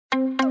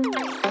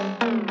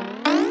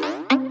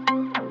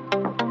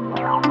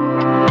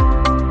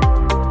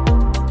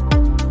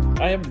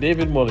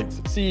David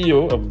Mullings,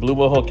 CEO of Blue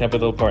Hall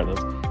Capital Partners,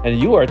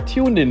 and you are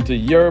tuned into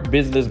Your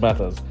Business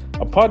Matters,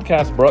 a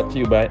podcast brought to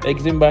you by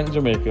EXIM Bank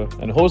Jamaica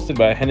and hosted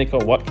by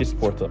Heneka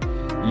Watkis-Porter.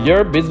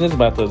 Your Business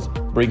Matters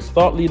brings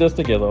thought leaders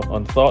together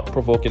on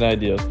thought-provoking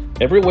ideas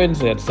every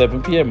Wednesday at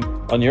 7 p.m.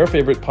 on your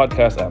favorite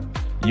podcast app.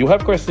 You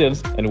have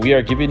questions, and we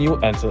are giving you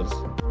answers.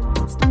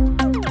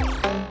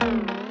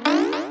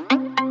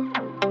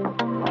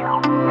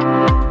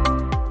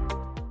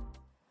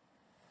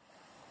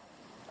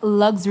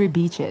 Luxury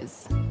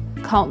beaches,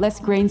 countless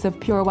grains of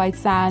pure white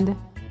sand,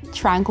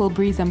 tranquil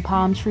breeze and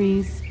palm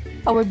trees,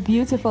 our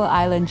beautiful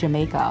island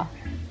Jamaica.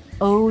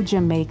 Oh,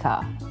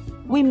 Jamaica.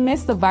 We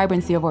miss the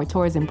vibrancy of our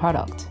tourism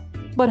product,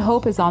 but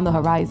hope is on the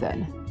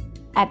horizon.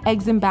 At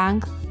EXIM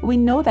Bank, we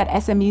know that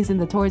SMEs in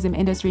the tourism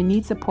industry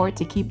need support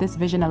to keep this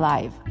vision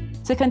alive,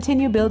 to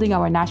continue building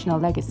our national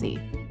legacy,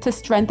 to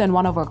strengthen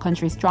one of our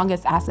country's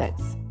strongest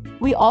assets.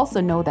 We also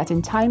know that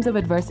in times of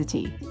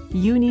adversity,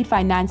 you need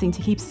financing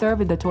to keep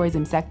serving the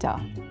tourism sector.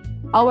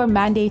 Our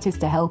mandate is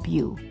to help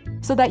you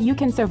so that you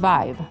can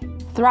survive,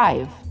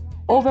 thrive,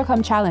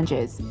 overcome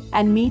challenges,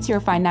 and meet your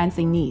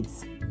financing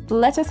needs.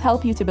 Let us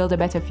help you to build a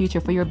better future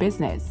for your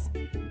business.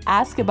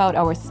 Ask about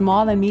our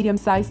small and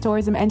medium-sized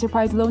tourism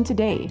enterprise loan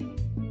today.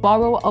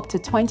 Borrow up to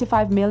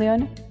 $25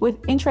 million with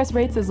interest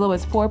rates as low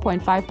as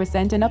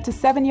 4.5% and up to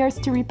 7 years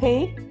to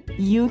repay.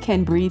 You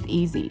can breathe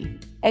easy.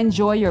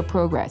 Enjoy your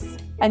progress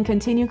and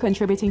continue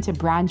contributing to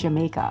Brand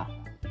Jamaica.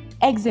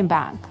 EXIM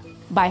Bank.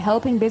 By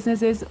helping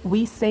businesses,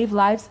 we save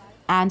lives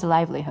and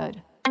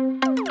livelihood.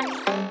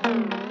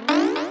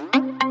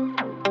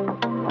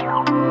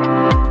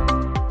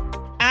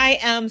 I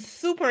am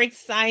super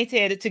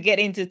excited to get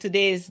into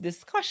today's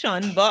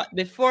discussion, but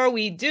before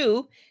we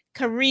do,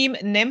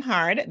 Kareem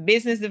Nemhard,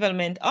 Business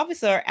Development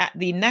Officer at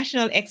the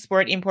National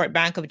Export-Import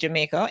Bank of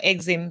Jamaica,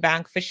 EXIM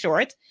Bank for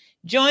short,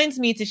 joins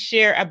me to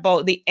share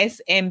about the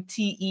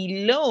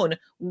SMTE loan.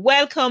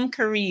 Welcome,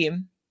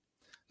 Kareem.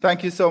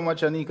 Thank you so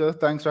much, Anika.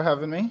 Thanks for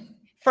having me.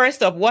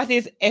 First up, what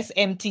is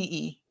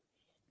SMTE?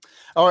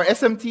 Our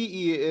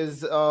SMTE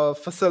is a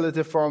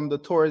facility from the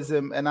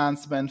Tourism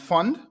Enhancement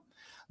Fund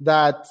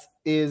that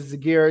is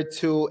geared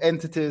to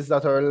entities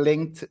that are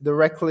linked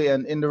directly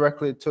and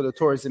indirectly to the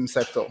tourism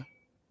sector.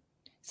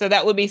 So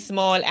that would be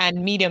small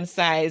and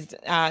medium-sized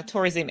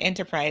tourism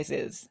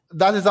enterprises.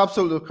 That is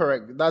absolutely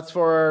correct. That's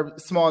for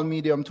small,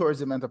 medium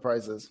tourism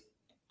enterprises.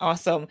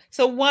 Awesome.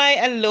 So why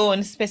a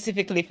loan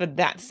specifically for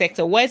that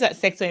sector? Why is that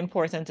sector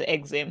important to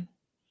EXIM?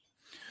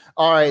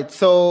 All right.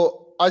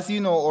 So as you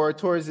know, our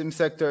tourism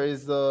sector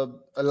is the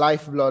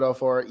lifeblood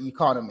of our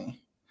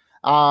economy.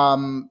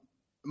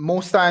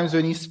 Most times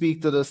when you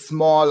speak to the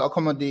small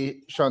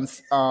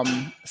accommodations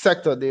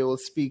sector, they will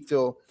speak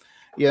to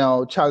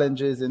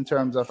challenges in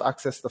terms of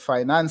access to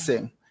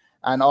financing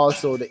and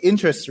also the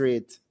interest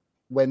rate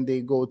when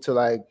they go to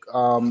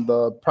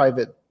the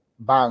private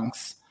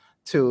banks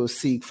to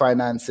seek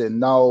financing.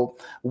 Now,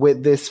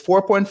 with this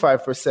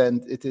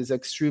 4.5%, it is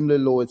extremely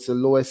low. It's the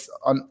lowest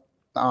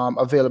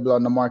available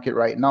on the market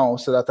right now.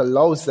 So that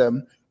allows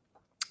them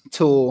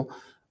to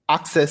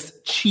access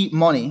cheap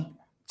money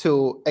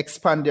to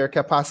expand their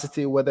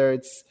capacity, whether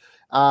it's,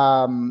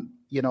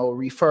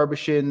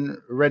 refurbishing,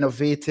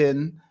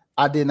 renovating,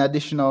 adding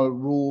additional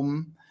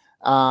room,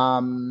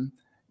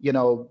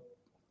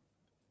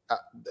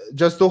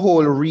 just the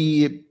whole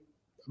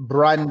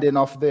rebranding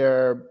of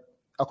their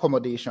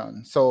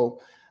accommodation. So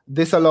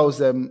this allows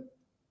them,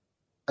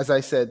 as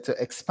I said, to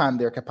expand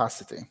their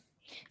capacity.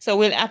 So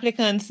will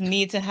applicants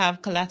need to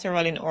have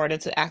collateral in order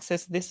to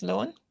access this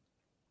loan?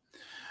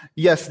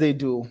 Yes, they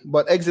do.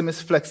 But EXIM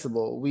is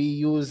flexible. We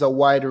use a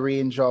wide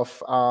range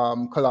of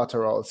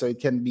collateral. So it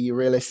can be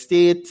real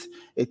estate,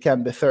 it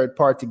can be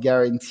third-party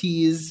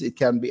guarantees, it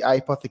can be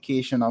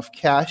hypothecation of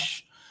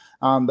cash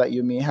that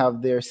you may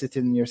have there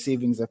sitting in your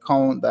savings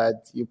account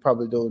that you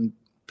probably don't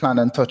plan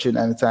on touching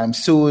anytime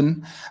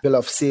soon. Bill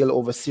of sale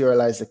over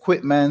serialized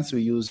equipment.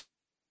 We use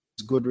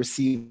good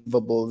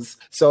receivables.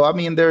 So,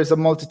 there's a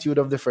multitude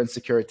of different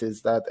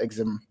securities that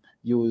EXIM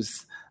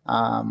use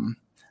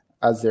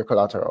as their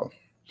collateral.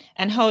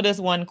 And how does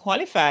one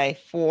qualify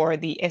for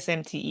the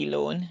SMTE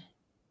loan?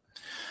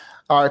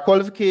 Our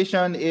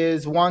qualification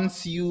is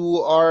once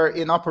you are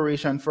in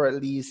operation for at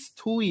least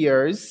 2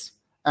 years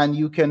and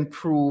you can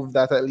prove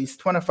that at least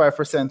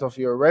 25% of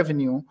your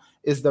revenue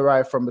is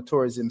derived from the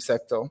tourism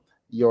sector,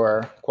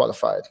 you're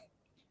qualified.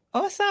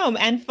 Awesome.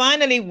 And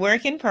finally, where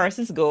can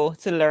persons go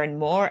to learn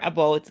more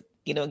about,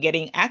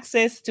 getting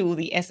access to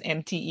the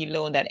SMTE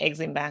loan that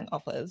EXIM Bank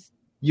offers?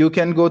 You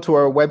can go to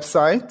our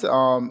website,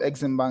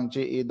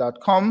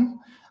 eximbankja.com.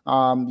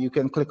 You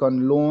can click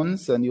on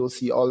loans and you'll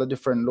see all the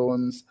different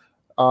loans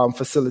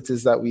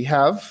facilities that we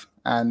have,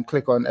 and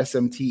click on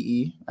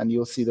SMTE and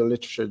you'll see the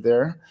literature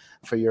there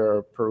for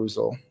your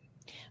perusal.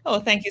 Oh,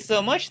 thank you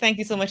so much. Thank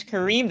you so much,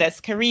 Kareem. That's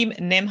Kareem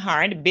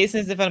Nemhard,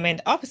 Business Development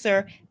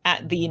Officer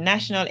at the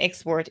National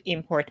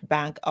Export-Import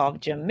Bank of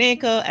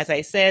Jamaica. As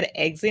I said,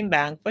 EXIM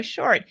Bank for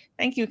short.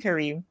 Thank you,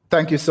 Kareem.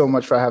 Thank you so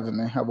much for having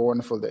me. Have a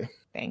wonderful day.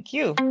 Thank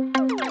you.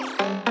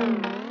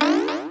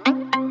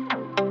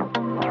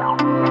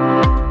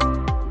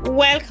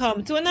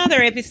 Welcome to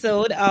another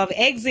episode of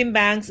EXIM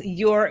Bank's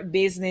Your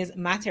Business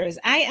Matters.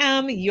 I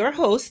am your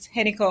host,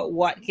 Heneka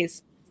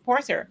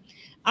Watkis-Porter.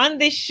 On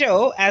this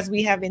show, as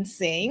we have been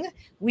saying,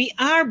 we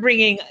are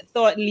bringing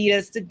thought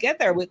leaders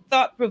together with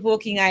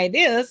thought-provoking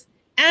ideas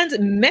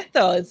and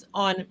methods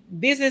on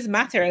business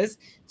matters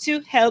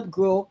to help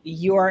grow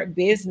your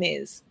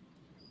business.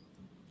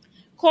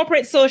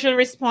 Corporate social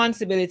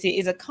responsibility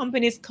is a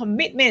company's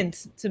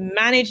commitment to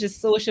manage the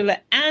social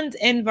and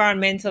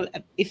environmental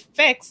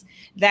effects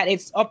that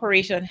its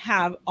operation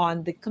have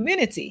on the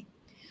community.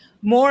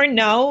 More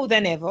now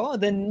than ever,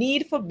 the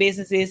need for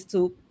businesses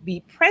to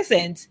be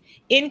present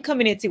in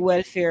community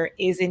welfare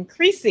is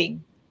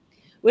increasing.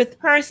 With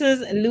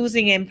persons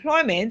losing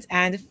employment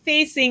and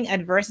facing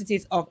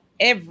adversities of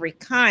every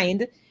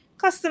kind,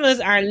 customers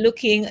are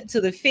looking to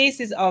the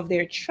faces of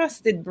their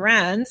trusted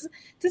brands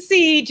to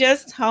see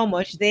just how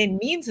much they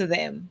mean to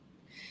them.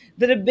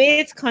 The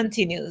debate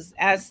continues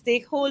as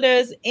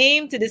stakeholders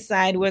aim to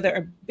decide whether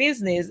a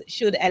business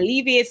should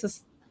alleviate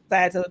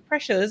societal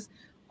pressures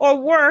or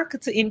work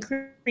to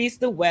increase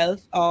the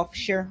wealth of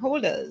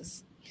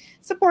shareholders.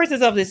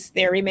 Supporters of this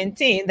theory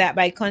maintain that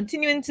by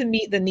continuing to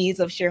meet the needs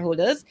of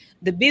shareholders,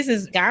 the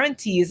business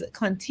guarantees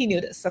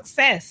continued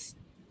success.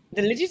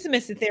 The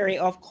legitimacy theory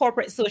of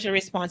corporate social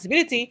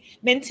responsibility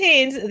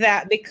maintains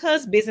that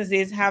because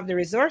businesses have the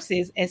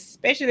resources,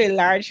 especially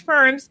large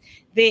firms,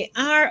 they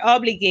are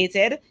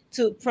obligated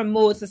to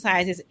promote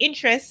society's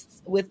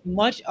interests, with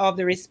much of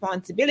the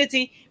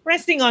responsibility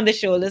resting on the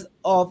shoulders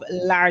of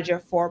larger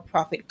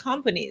for-profit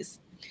companies.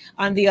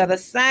 On the other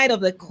side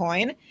of the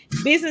coin,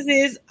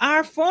 businesses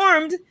are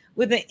formed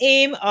with the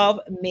aim of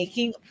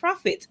making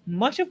profit,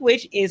 much of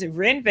which is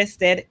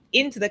reinvested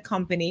into the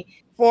company.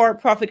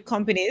 For-profit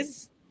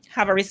companies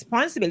have a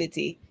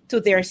responsibility to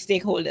their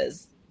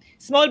stakeholders.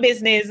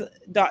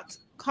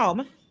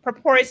 Smallbusiness.com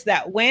purports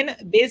that when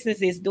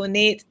businesses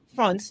donate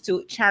funds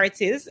to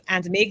charities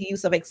and make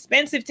use of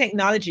expensive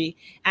technology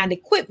and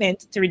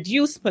equipment to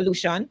reduce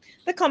pollution,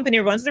 the company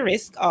runs the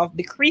risk of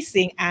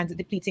decreasing and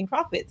depleting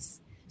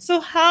profits. So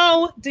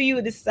how do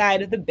you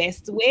decide the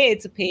best way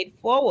to pay it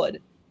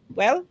forward?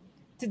 Well,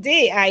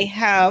 today I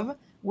have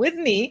with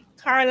me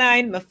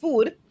Caroline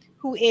Mahfood,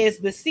 who is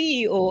the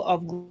CEO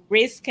of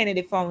Grace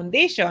Kennedy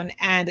Foundation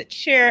and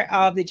chair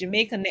of the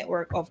Jamaican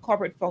Network of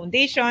Corporate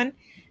Foundation,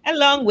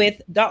 along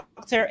with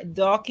Dr.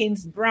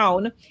 Dawkins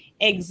Brown,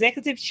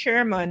 executive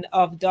chairman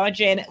of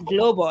Dawgen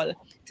Global,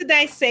 to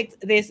dissect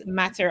this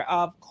matter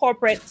of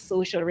corporate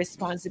social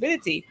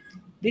responsibility.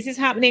 This is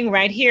happening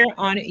right here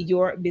on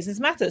Your Business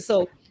Matters.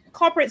 So,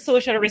 corporate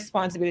social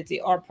responsibility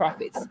or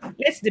profits.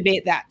 Let's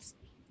debate that.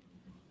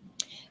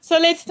 So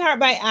let's start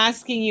by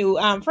asking you,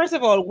 first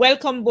of all,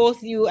 welcome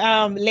both you,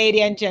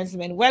 lady and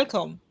gentlemen.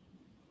 Welcome.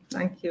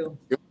 Thank you.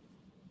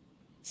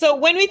 So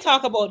when we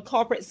talk about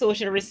corporate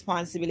social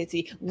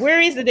responsibility,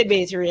 where is the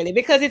debate really?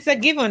 Because it's a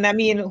given. I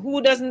mean,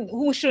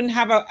 who shouldn't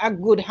have a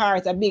good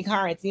heart, a big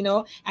heart, you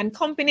know? And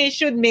companies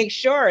should make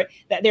sure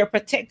that they're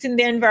protecting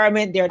the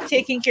environment, they're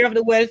taking care of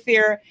the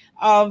welfare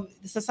of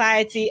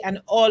society and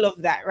all of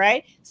that,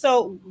 right?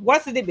 So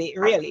what's the debate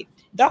really?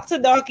 Dr.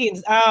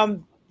 Dawkins,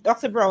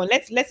 Dr. Brown,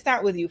 let's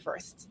start with you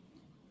first.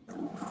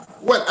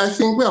 Well, I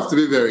think we have to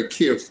be very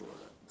careful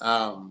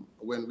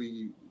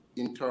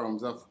in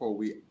terms of how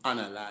we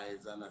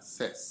analyze and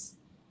assess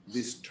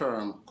this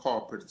term,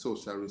 corporate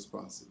social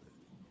responsibility.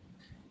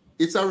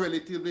 It's a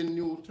relatively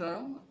new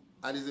term,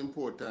 and it's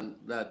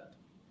important that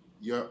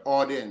your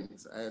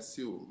audience, I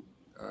assume,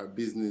 are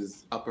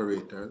business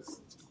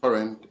operators,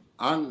 current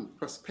and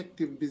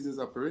prospective business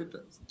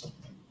operators.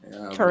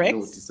 Correct.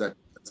 Notice that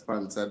it's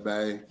sponsored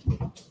by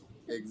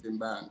EXIM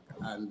Bank,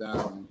 and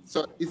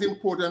so it's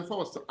important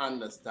for us to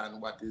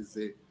understand what is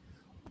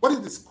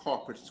this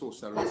corporate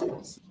social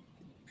responsibility.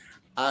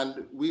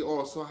 And we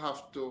also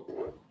have to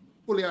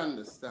fully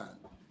understand,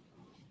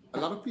 a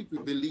lot of people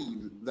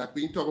believe that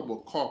when you talk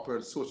about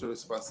corporate social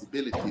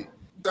responsibility,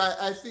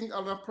 I think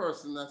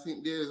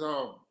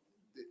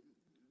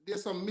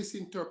there's some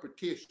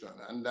misinterpretation,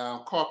 and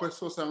corporate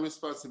social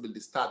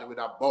responsibility started with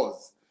a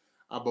buzz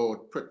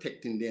about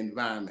protecting the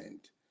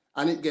environment,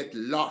 and it gets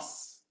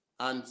lost.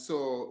 And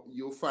so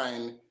you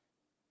find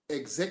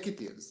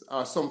executives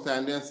are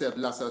sometimes themselves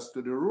lost as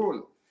to the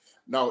role.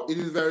 Now, it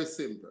is very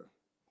simple,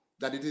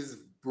 that it is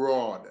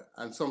broad,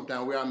 and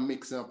sometimes we are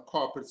mixing up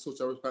corporate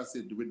social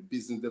responsibility with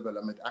business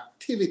development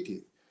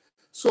activity.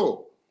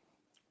 So,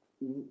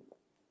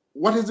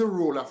 what is the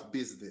role of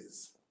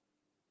business?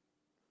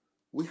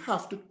 We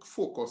have to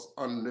focus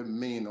on the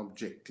main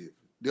objective.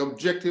 The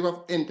objective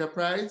of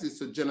enterprise is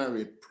to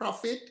generate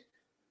profit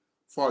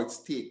for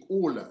its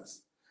stakeholders.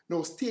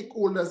 Now,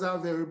 stakeholders are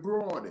very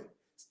broad.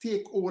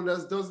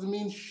 Stakeholders doesn't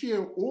mean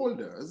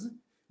shareholders.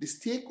 The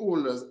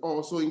stakeholders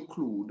also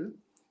include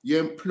your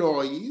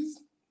employees,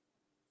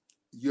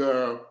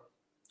 your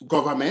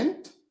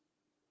government,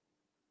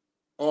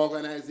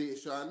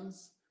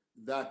 organizations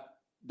that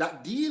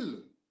deal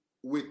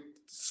with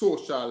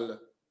social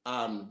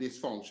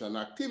dysfunction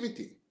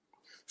activity.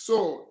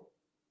 So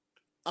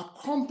a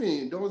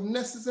company don't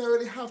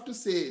necessarily have to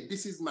say,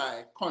 this is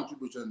my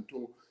contribution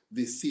to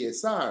the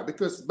CSR,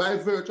 because by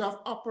virtue of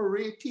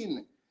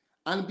operating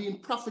and being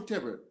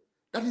profitable,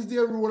 that is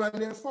their role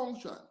and their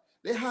function.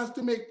 They have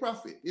to make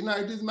profit. You know,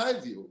 it is my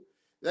view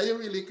that you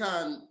really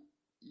can't,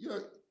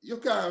 you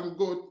can't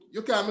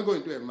be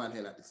going to every man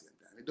hell at the same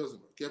time. It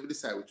doesn't work. You have to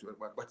decide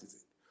what is it.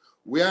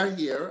 We are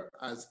here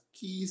as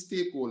key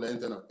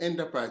stakeholders in an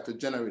enterprise to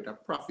generate a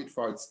profit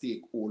for its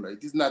stakeholder.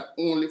 It is not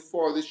only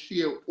for the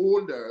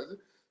shareholders.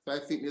 So I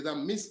think there's a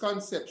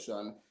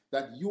misconception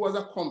that you as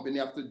a company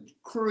have to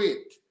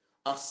create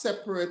a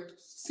separate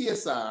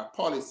CSR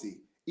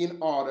policy in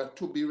order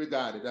to be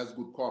regarded as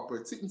good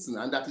corporate citizens,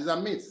 and that is a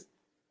myth.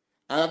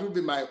 And that would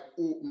be my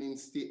opening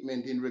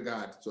statement in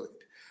regard to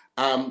it.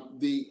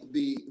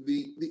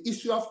 The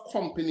issue of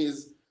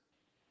companies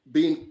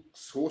being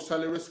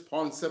socially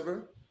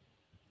responsible,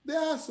 they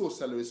are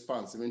socially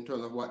responsible in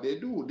terms of what they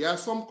do. There are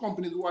some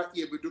companies who are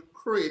able to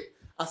create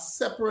a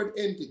separate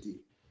entity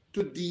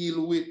to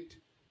deal with,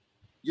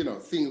 you know,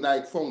 things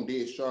like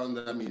foundations.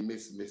 I mean,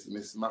 Miss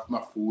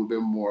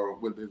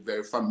Mahfood will be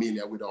very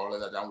familiar with all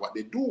of that and what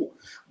they do.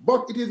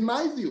 But it is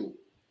my view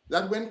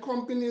that when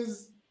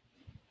companies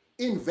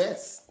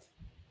invest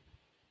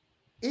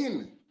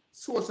in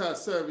social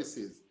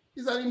services,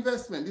 it's an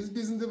investment, it's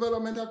business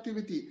development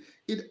activity.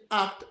 It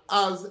acts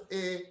as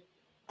a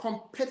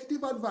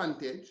competitive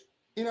advantage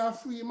in our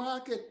free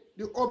market.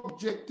 The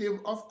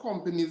objective of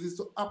companies is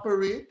to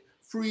operate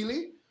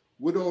freely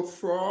without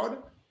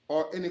fraud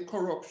or any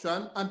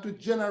corruption and to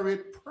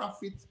generate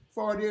profits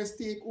for their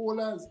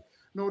stakeholders.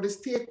 Now, the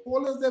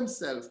stakeholders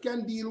themselves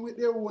can deal with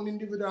their own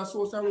individual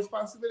social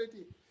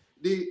responsibility.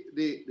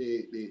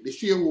 The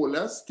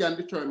shareholders can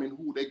determine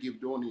who they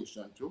give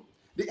donation to.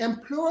 The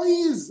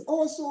employees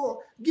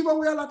also give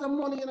away a lot of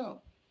money, you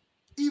know,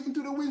 even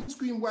to the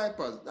windscreen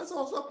wipers. That's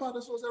also a part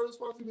of social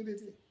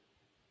responsibility.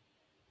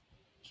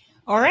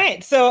 All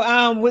right.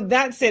 So with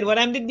that said, what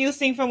I'm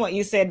deducing from what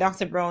you said,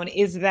 Dr. Brown,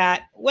 is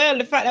that, well,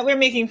 the fact that we're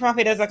making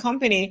profit as a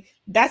company,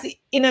 that's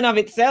in and of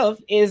itself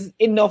is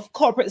enough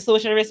corporate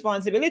social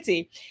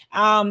responsibility.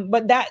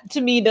 But that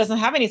to me doesn't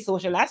have any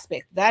social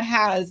aspect. That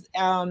has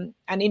an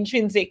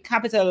intrinsic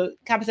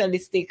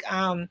capitalistic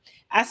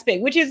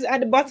aspect, which is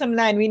at the bottom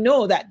line. We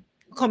know that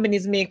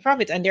companies make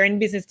profit and they're in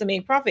business to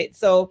make profit.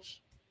 So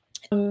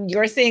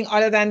you're saying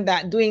other than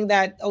that, doing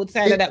that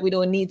outside of that, we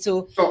don't need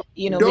to,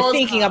 be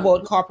thinking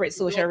about corporate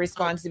social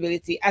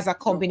responsibility as a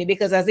company,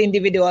 because as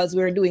individuals,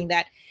 we're doing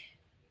that.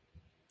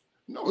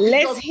 No,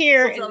 let's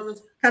hear.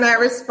 Can I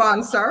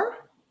respond, sir?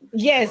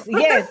 Yes.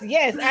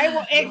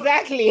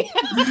 Exactly.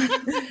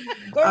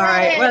 All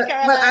right. Well,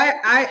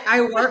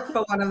 I work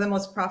for one of the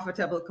most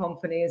profitable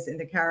companies in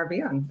the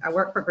Caribbean. I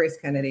work for Grace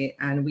Kennedy,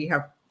 and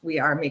we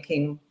are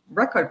making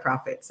record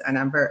profits, and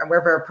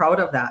we're very proud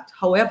of that.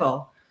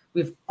 However,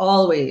 we've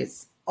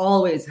always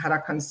had a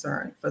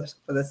concern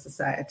for the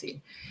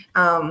society.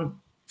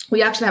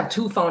 We actually have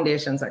two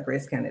foundations at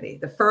Grace Kennedy.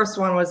 The first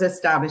one was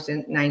established in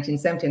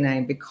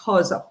 1979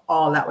 because of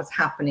all that was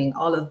happening,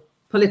 all of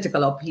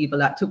political upheaval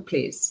that took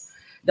place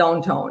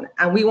downtown.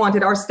 And we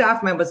wanted our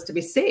staff members to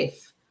be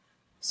safe.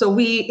 So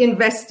we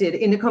invested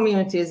in the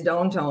communities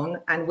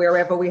downtown and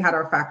wherever we had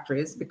our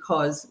factories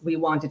because we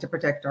wanted to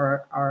protect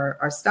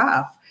our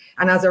staff.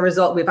 And as a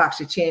result, we've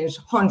actually changed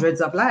hundreds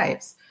of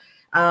lives.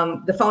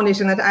 The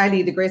foundation that I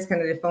lead, the Grace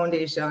Kennedy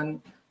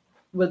Foundation,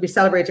 will be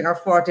celebrating our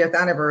 40th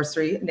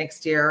anniversary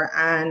next year,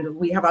 and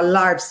we have a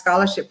large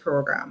scholarship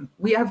program.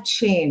 We have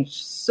changed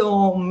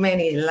so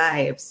many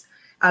lives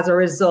as a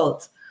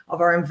result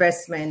of our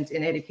investment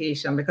in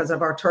education because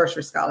of our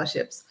tertiary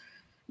scholarships.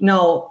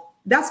 Now,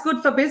 that's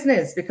good for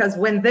business because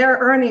when their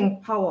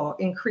earning power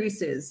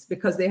increases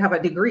because they have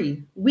a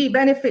degree, we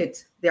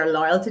benefit. Their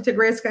loyalty to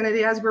Grace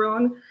Kennedy has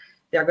grown.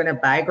 They're going to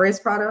buy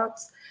Grace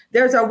products.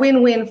 There's a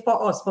win-win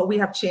for us, but we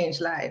have changed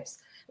lives.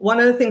 One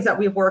of the things that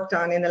we've worked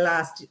on in the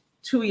last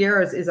 2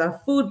 years is a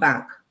food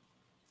bank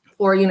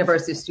for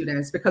university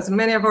students because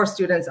many of our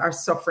students are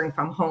suffering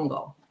from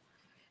hunger.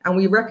 And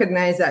we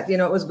recognize that,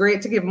 it was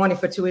great to give money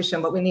for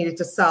tuition, but we needed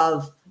to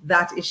solve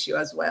that issue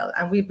as well.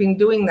 And we've been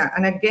doing that.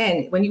 And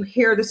again, when you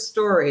hear the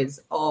stories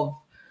of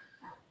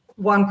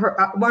one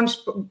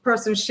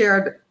person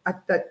shared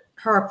that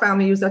her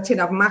family used a tin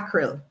of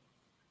mackerel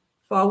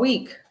for a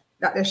week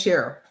that they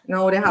share.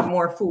 Now they have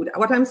more food.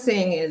 What I'm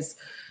saying is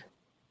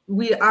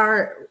we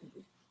are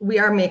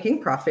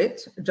making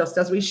profit just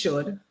as we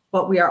should,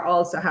 but we are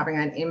also having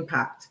an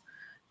impact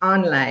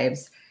on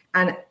lives.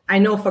 And I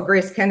know for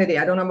Grace Kennedy,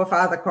 I don't know for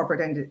other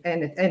corporate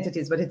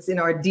entities, but it's in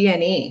our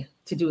DNA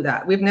to do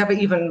that. We've never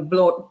even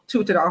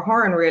tooted our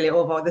horn really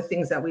over the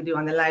things that we do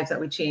and the lives that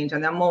we change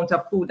and the amount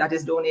of food that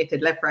is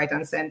donated left, right,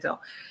 and center.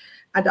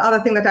 And the other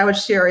thing that I would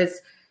share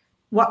is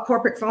what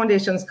corporate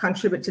foundations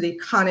contribute to the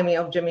economy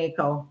of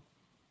Jamaica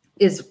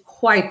is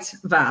quite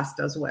vast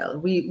as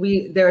well.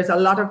 There is a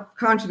lot of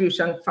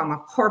contribution from a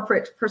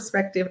corporate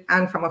perspective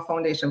and from a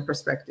foundation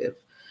perspective.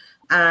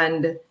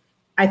 And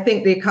I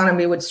think the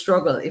economy would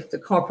struggle if the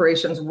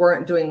corporations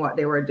weren't doing what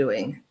they were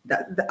doing.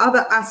 The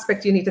other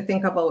aspect you need to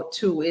think about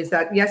too is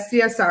that, yes,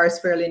 CSR is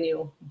fairly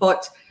new,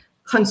 but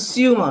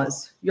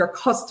consumers, your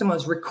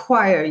customers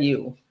require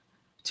you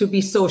to be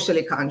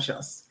socially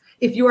conscious.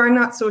 If you are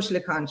not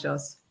socially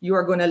conscious, you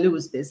are going to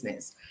lose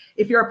business.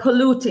 If you're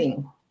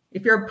polluting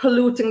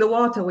the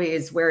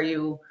waterways where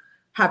you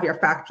have your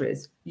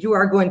factories, you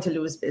are going to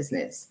lose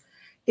business.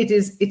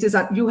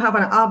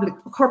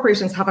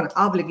 Corporations have an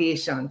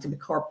obligation to be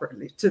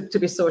to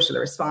be socially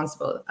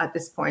responsible at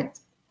this point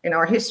in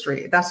our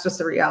history. That's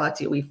just a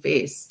reality we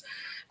face.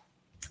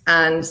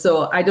 And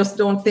so I just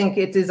don't think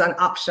it is an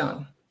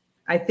option.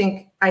 I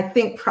think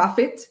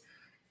profit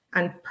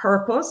and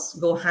purpose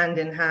go hand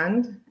in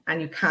hand,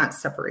 and you can't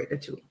separate the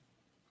two.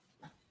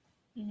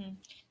 Mm-hmm.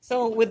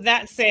 So with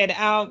that said,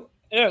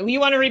 you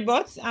want to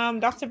rebut,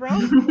 Dr.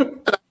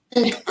 Brown?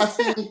 I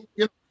think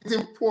it's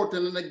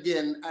important, and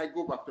again, I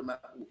go back to my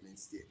opening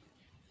statement.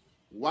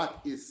 What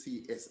is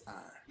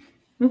CSR?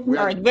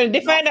 All right, well,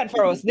 define that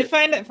for us.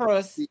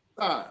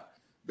 CSR,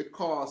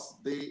 because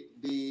the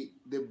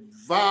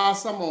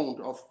vast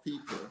amount of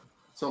people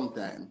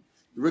sometimes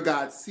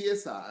regard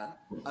CSR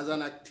as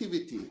an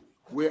activity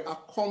where a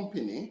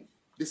company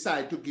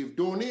decide to give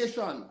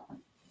donation.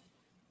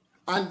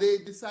 And they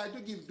decide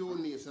to give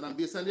donation, and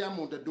based on the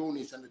amount of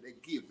donation that they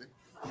give,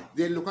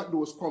 they look at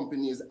those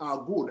companies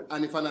are good.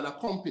 And if another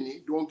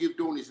company don't give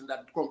donation,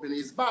 that company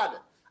is bad.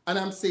 And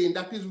I'm saying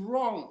that is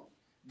wrong.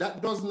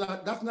 That's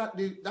not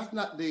the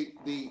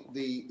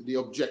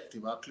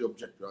objective, our clear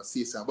objective of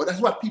CSR, but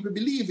that's what people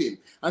believe in.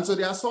 And so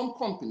there are some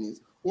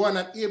companies who are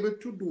not able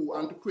to do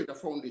and to create a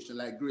foundation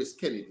like Grace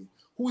Kennedy,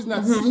 who is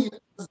not seen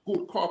as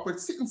good corporate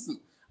citizen.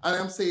 And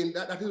I'm saying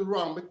that is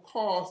wrong,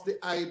 because the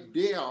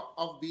idea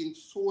of being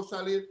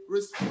socially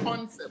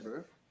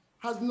responsible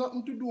has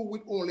nothing to do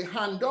with only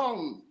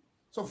hand-down.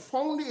 So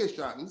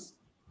foundations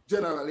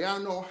generally are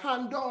no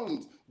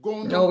hand-downs.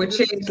 No, we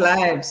change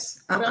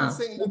lives.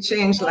 We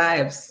change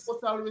lives.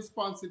 Social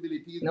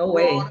responsibility. No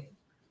way.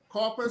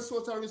 Corporate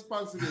social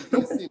responsibility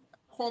is a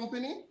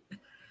company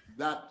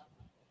that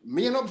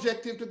main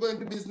objective to go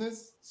into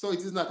business, so it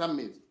is not a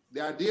myth.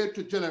 They are there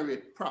to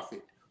generate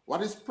profit.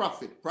 What is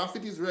profit?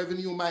 Profit is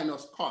revenue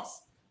minus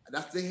cost.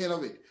 That's the hell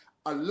of it.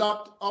 A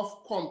lot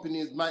of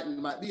companies might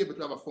be able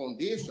to have a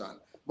foundation,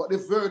 but the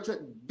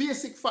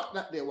basic fact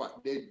that they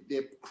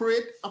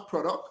create a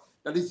product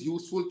that is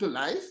useful to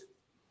life.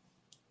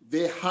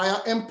 They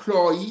hire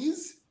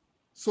employees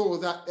so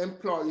that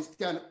employees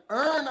can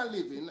earn a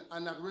living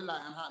and not rely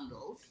on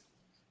handouts.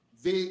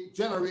 They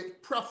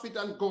generate profit,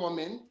 and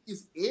government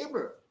is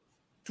able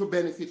to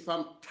benefit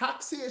from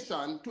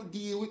taxation to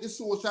deal with the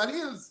social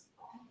ills.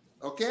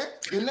 Okay?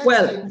 The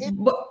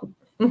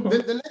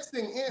next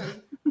thing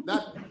is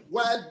that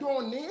while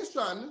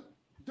donation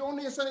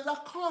is a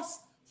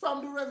cost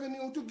from the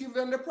revenue to give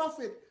them the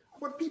profit.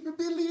 But people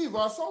believe,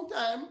 or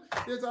sometimes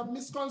there's a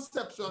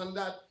misconception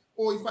that,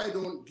 if I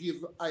don't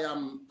give, I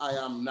am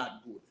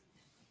not good.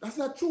 That's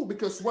not true,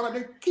 because one of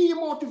the key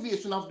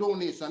motivation of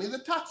donation is a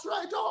tax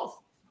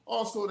write-off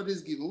also that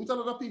is given, which a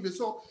lot of people.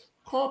 So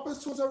corporate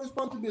social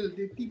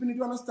responsibility, people need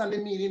to understand the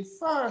meaning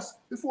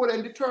first before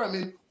they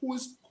determine who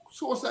is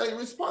socially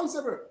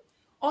responsible.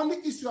 On the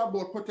issue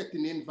about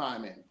protecting the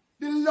environment,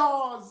 the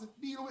laws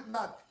deal with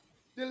that.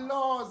 The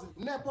laws,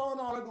 NEPA and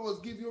all of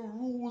those give you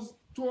rules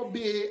to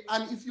obey,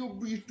 and if you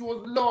breach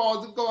those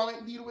laws, the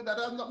government deal with that.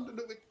 That has nothing to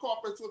do with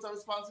corporate social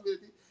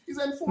responsibility. It's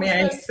enforcement.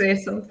 May I say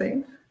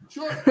something?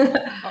 Sure.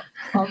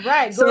 All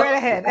right, go right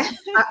ahead.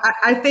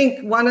 I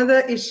think one of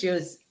the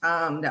issues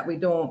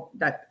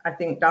that I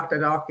think Dr.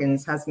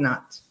 Dawkins has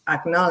not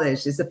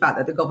acknowledged is the fact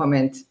that the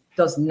government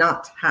does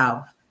not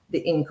have the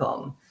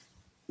income,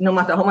 no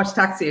matter how much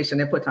taxation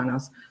they put on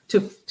us,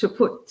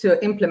 to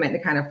implement the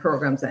kind of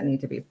programs that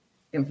need to be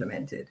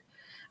implemented,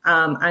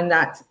 and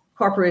that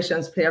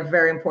corporations play a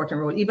very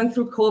important role. Even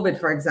through COVID,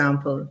 for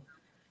example,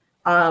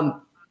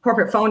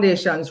 corporate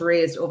foundations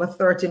raised over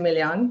 30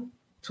 million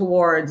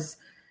towards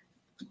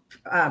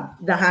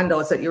the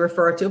handouts that you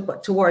refer to,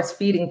 but towards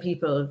feeding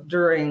people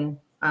during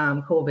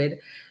COVID.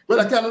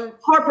 Well,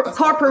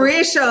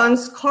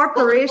 corporations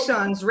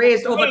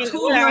raised over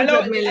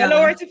 200 million.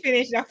 Allow her to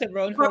finish, Dr.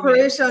 Brown.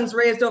 Corporations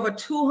raised over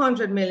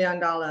 $200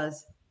 million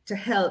to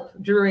help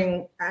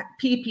during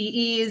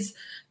PPEs,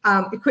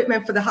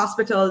 equipment for the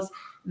hospitals.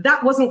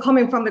 That wasn't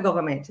coming from the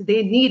government.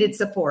 They needed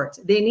support.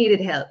 They needed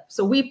help.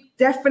 So we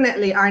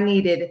definitely are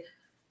needed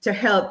to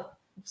help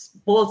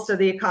bolster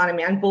the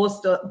economy and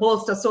bolster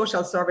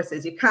social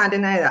services. You can't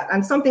deny that.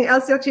 And something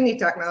else that you need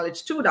to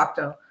acknowledge too,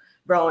 Dr.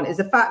 Brown, is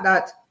the fact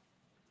that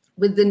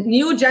with the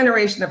new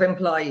generation of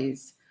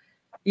employees,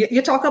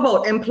 you talk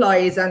about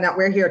employees and that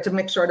we're here to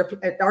make sure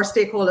that our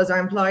stakeholders are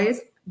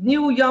employees.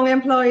 New young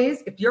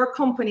employees, if your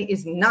company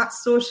is not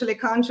socially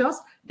conscious,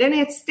 then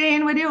it's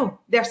staying with you.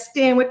 They're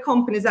staying with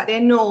companies that they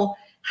know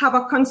have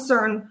a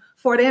concern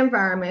for the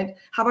environment,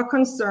 have a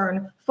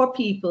concern for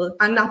people,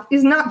 and that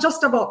is not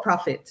just about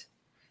profit.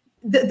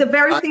 The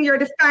very thing you're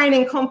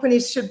defining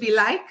companies should be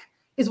like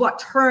is what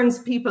turns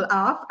people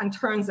off and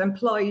turns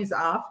employees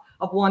off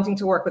of wanting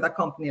to work with a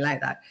company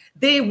like that.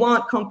 They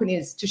want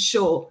companies to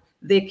show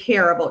they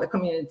care about the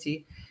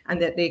community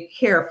and that they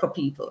care for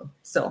people.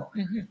 So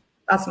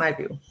that's my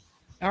view.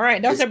 All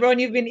right, Dr. Brown,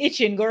 you've been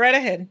itching. Go right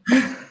ahead.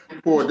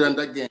 Important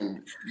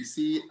again. You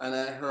see, and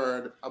I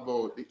heard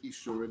about the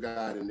issue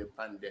regarding the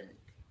pandemic.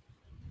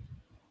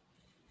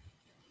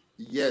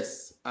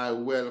 Yes, I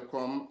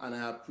welcome and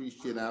I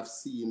appreciate, I've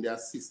seen the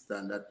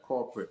assistance that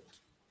corporate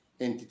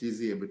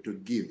entities are able to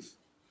give.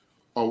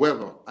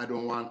 However, I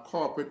don't want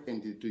corporate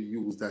entity to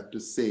use that to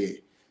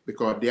say,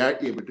 because they are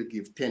able to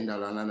give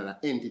 $10 and another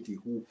entity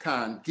who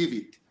can't give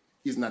it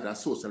is not a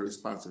social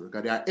responsibility.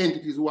 Because there are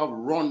entities who have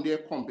run their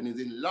companies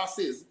in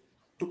losses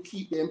to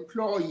keep the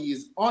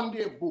employees on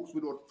their books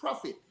without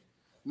profit.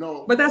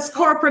 No, but that's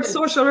corporate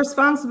social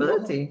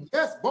responsibility.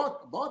 Yes,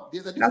 but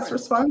there's a difference. That's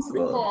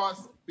responsible.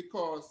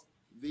 Because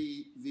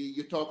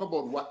you talk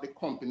about what the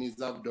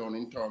companies have done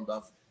in terms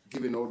of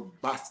giving out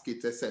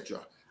baskets, etc.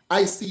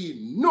 I see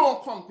no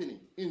company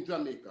in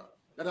Jamaica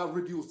that have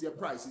reduced their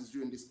prices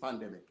during this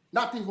pandemic.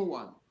 Not even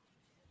one.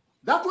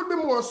 That would be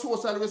more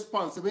socially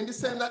responsible in the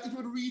sense that it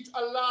would reach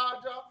a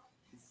larger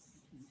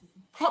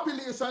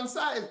population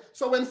size.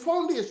 So when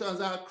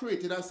foundations are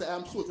created and say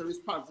I'm socially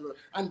responsible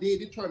and they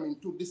determine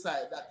to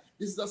decide that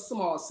this is a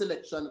small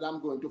selection that I'm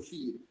going to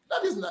feed,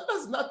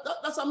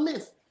 that's a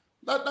myth.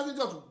 That is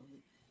just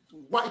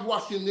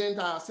whitewashing the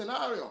entire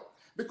scenario,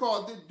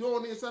 because the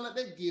donation that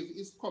they give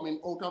is coming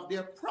out of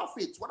their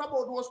profits. What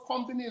about those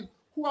companies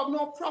who have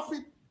no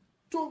profit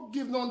to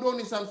give no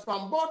donations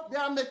from, but they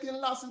are making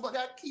losses, but they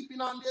are keeping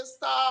on their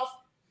staff,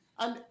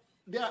 and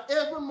they are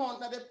every month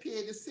that they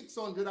pay the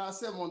 600 or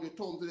 700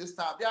 to the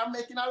staff, they are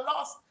making a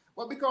loss.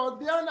 But because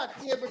they are not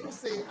able to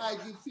say, I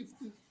give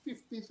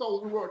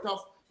 50,000 worth of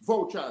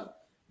vouchers,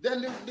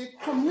 then the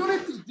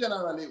community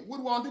generally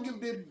would want to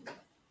give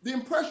the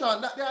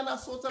impression that they are not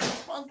socially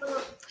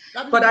responsible.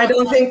 But I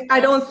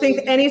don't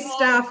think any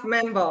staff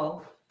member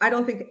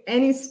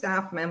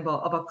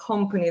of a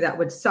company that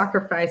would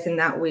sacrifice in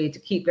that way to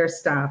keep their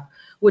staff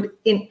would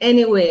in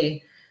any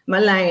way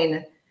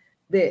malign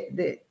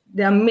the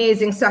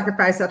amazing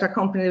sacrifice that a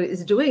company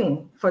is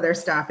doing for their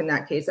staff in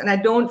that case. And I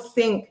don't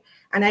think,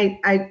 and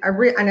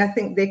I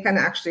think they can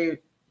actually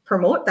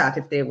promote that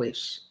if they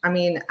wish. I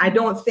mean, I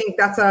don't think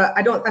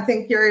I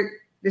think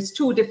there's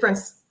two different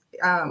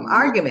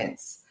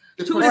arguments.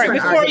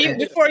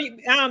 Before you,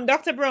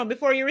 Dr. Brown,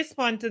 before you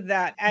respond to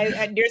that,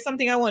 there's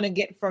something I want to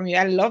get from you.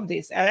 I love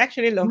this. I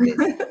actually love this.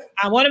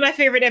 One of my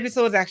favorite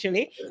episodes,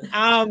 actually.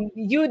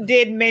 You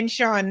did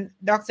mention,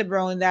 Dr.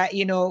 Brown, that,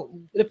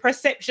 the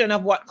perception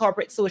of what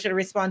corporate social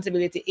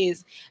responsibility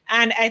is.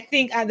 And I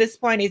think at this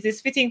point, it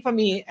is fitting for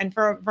me and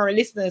for our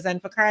listeners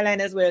and for Caroline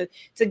as well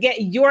to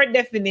get your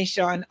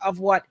definition of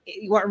what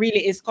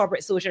really is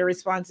corporate social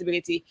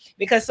responsibility.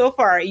 Because so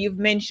far, you've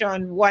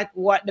mentioned what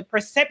the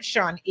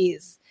perception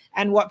is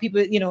and what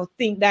people,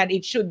 think that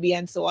it should be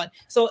and so on.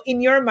 So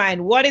in your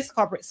mind, what is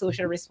corporate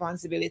social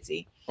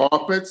responsibility?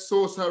 Corporate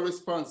social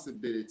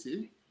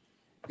responsibility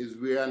is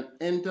where an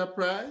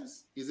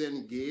enterprise is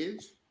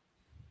engaged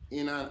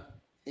in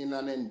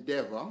an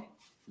endeavor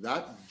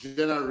that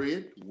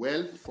generates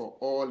wealth for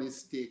all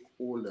its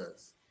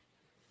stakeholders.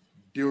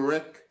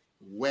 Direct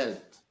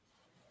wealth,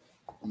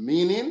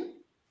 meaning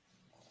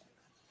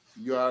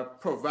you are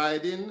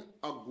providing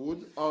a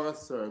good or a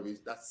service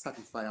that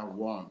satisfies a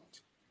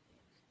want.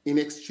 In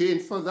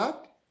exchange for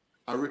that,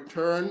 a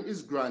return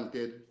is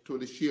granted to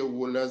the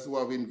shareholders who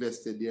have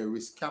invested their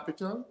risk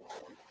capital.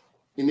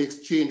 In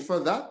exchange for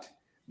that,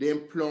 the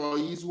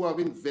employees who have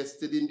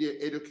invested in their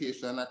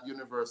education at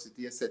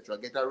university, etc.,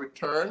 get a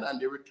return, and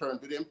they return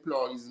to the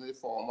employees in the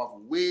form of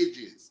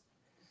wages.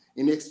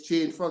 In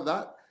exchange for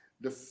that,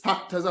 the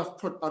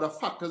other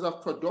factors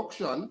of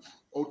production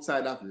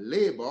outside of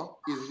labor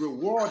is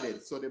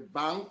rewarded. So the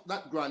bank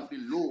that grants the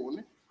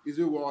loan is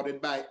rewarded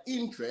by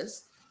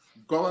interest.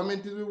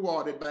 Government is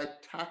rewarded by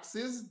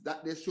taxes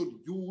that they should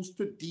use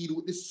to deal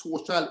with the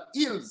social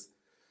ills.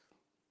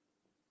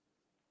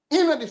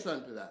 In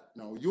addition to that,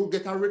 now you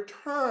get a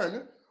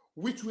return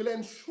which will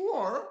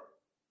ensure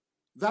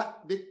that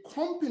the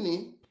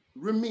company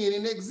remain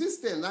in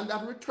existence, and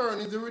that return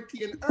is the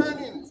retained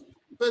earnings.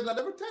 So it's not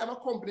every time a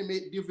company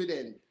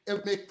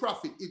make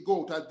profit, it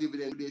goes as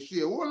dividend to their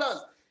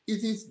shareholders.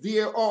 It is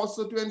there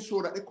also to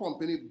ensure that the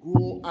company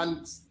grow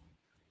and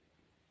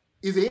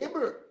is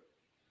able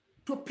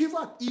to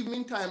pivot even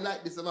in time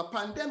like this of a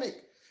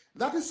pandemic.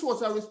 That is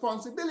social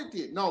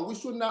responsibility. Now, we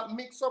should not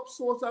mix up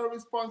social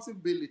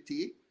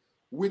responsibility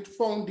with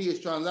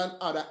foundations and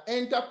other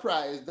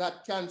enterprise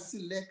that can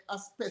select a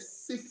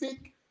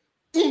specific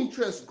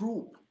interest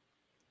group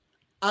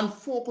and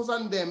focus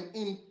on them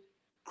in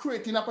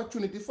creating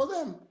opportunity for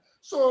them.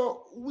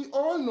 So we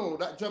all know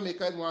that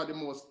Jamaica is one of the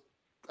most,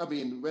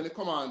 when it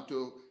comes on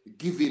to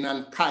giving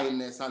and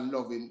kindness and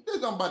loving,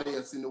 there's nobody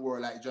else in the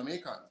world like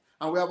Jamaicans.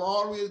 And we have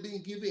always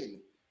been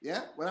giving.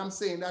 Yeah, when I'm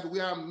saying that we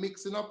are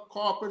mixing up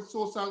corporate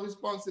social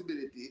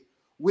responsibility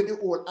with the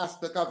whole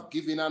aspect of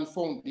giving and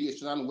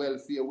foundation and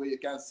welfare, where you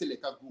can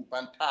select a group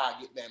and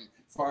target them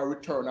for a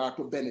return or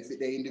to benefit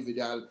the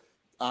individual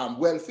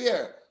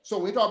welfare. So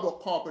when we talk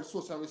about corporate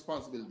social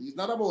responsibility, it's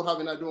not about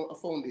having a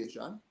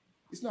foundation.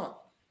 It's not.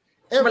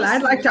 Well,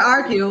 I'd like to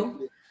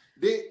argue.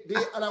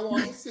 And I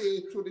want to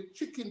say to the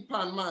chicken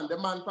pan man, the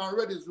man pan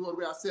Reddy's Road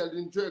where I sell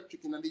in jerk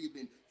chicken in the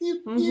evening,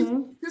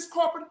 his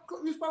corporate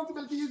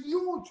responsibility is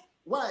huge.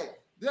 Why?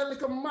 There's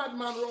like a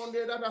madman around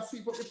there that I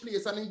sweep up the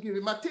place and then give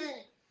him a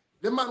thing.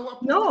 The man who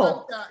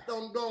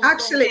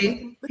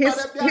actually,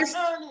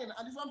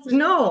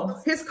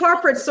 his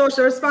corporate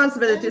social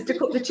responsibility is to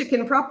cook the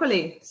chicken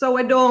properly, so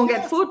we don't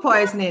get food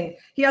poisoning.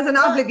 He has an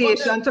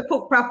obligation to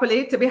cook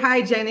properly, to be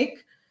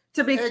hygienic,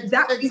 to be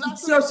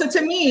So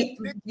to me,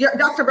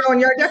 Dr. Brown,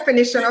 your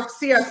definition of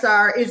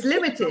CSR is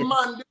limited.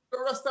 The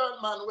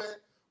restaurant man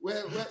where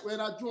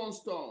at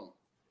Jonestown,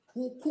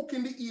 who cook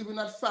in the evening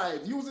at 5,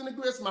 using the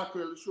grace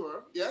mackerel,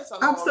 sure, yes?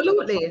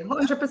 Absolutely,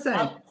 100%.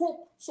 And cook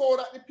so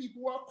that the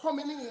people who are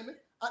coming in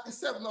at the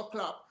 7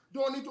 o'clock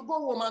don't need to go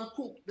home and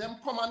cook. Them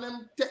come and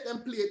them take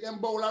them plate, them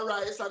bowl of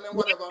rice and then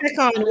whatever.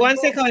 One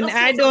second.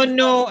 I don't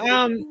know.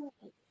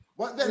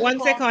 One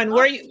second.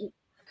 Were you?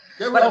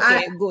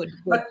 Good.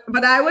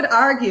 But I would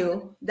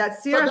argue that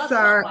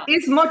CSR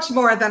is much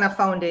more than a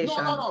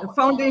foundation. The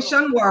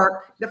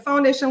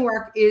foundation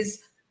work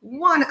is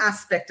one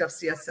aspect of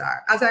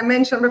CSR. As I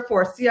mentioned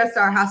before,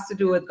 CSR has to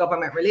do with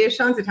government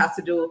relations. It has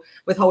to do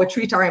with how we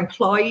treat our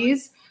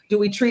employees. Do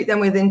we treat them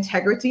with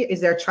integrity?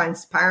 Is there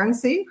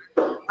transparency?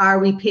 Are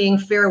we paying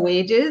fair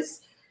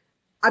wages?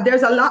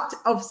 There's a lot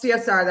of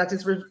CSR that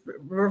is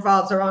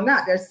revolves around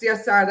that. There's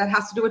CSR that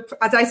has to do with,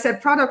 as I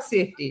said, product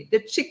safety. The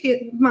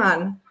chicken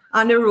man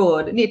on the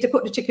road need to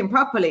cook the chicken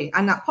properly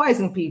and not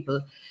poison people.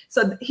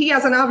 So he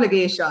has an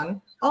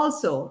obligation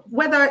also,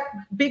 whether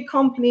big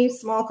company,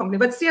 small company,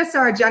 but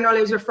CSR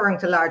generally is referring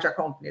to larger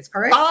companies,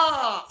 correct?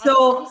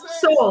 So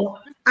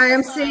I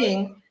am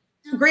saying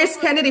Grace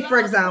Kennedy, for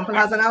example,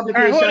 has an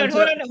obligation.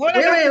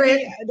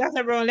 Wait.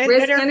 Dr. Brown,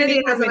 Grace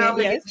Kennedy has an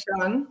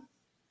obligation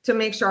to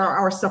make sure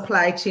our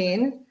supply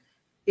chain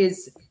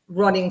is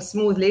running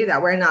smoothly,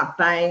 that we're not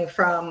buying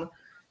from,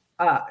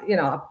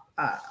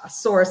 a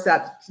source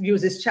that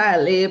uses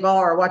child labor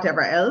or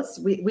whatever else.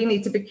 We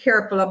need to be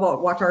careful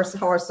about what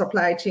our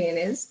supply chain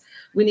is.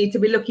 We need to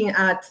be looking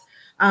at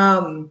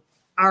are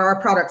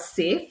our products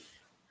safe?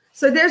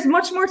 So there's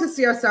much more to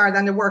CSR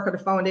than the work of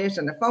the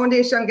foundation. The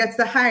foundation gets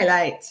the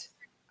highlight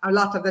a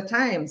lot of the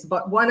times,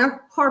 but when a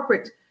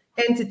corporate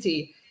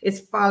entity is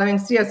following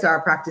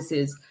CSR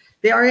practices,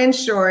 they are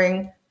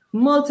ensuring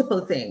multiple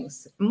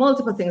things.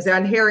 They're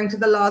adhering to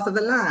the laws of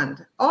the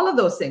land, all of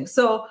those things.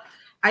 So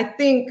I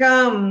think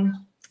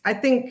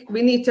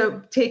we need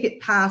to take it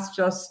past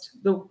just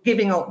the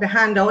giving out the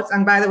handouts.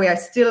 And by the way, I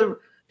still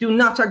do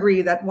not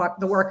agree that what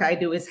the work I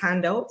do is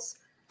handouts.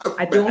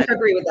 I don't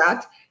agree with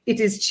that. It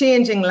is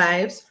changing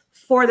lives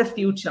for the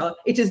future.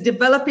 It is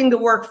developing the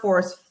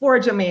workforce for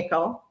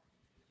Jamaica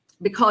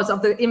because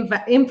of the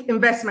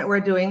investment we're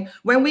doing.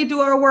 When we do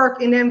our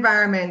work in the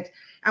environment,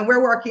 and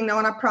we're working now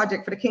on a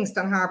project for the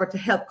Kingston Harbor to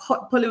help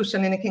cut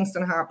pollution in the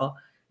Kingston Harbor,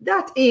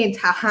 that ain't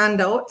a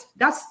handout.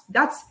 That's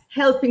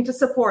helping to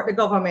support the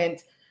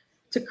government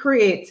to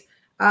create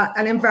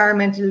an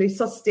environmentally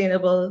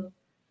sustainable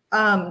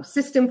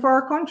system for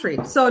our country.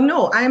 So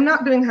no, I am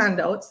not doing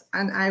handouts,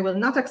 and I will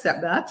not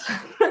accept that.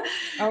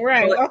 All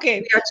right.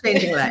 Okay. We are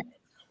changing lives.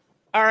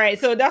 All right.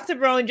 So Dr.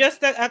 Brown,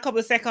 just a couple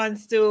of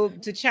seconds to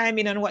chime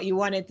in on what you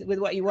wanted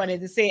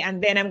to say,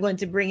 and then I'm going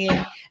to bring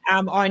in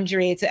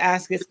Andre to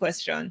ask this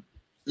question.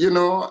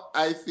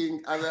 I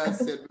think, as I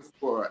said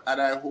before,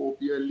 and I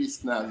hope your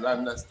listeners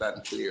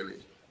understand clearly,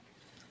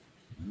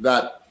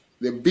 that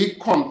the big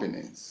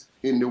companies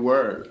in the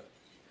world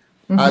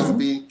has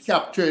been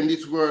capturing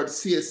this word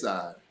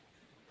CSR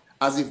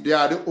as if they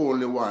are the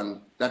only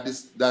one that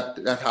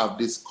have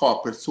this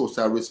corporate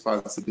social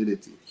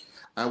responsibility.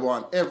 I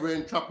want every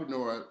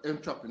entrepreneur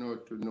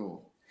to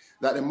know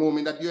that the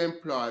moment that you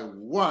employ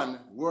one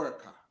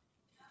worker,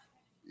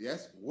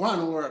 it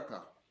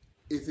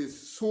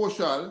is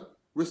social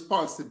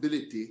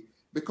responsibility,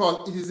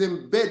 because it is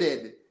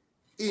embedded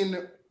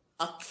in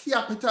a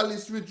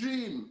capitalist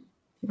regime,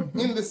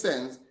 in the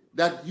sense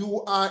that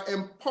you are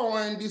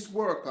empowering this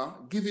worker,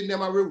 giving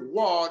them a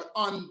reward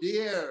on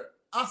their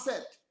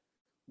asset,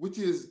 which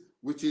is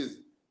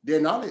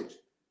their knowledge.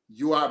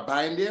 You are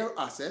buying their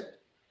asset,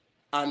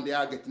 and they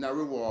are getting a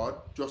reward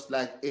just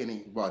like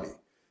anybody.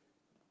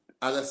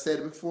 As I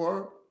said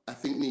before, I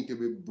think need to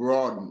be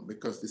broadened,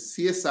 because the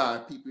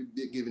CSR people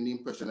giving the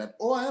impression that,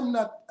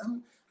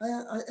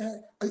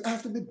 I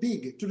have to be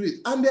big to do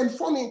it. And then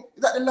funny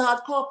that the large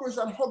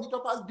corporation hug it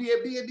up as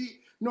their baby.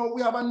 No,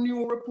 we have a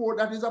new report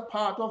that is a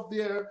part of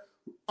their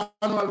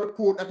annual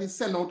report that is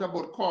sent out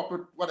about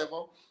corporate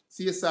whatever,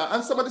 CSR.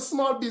 And some of the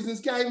small business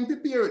can't even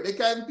prepare it. They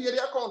can't even pay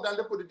the account and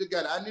they put it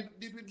together. And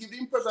it will give the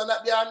impression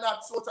that they are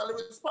not socially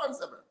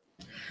responsible.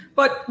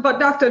 But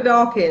Dr.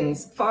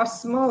 Dawkins, for a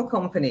small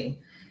company,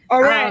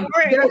 they're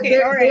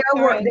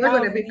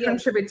going to be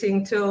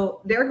contributing to,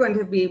 they're going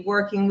to be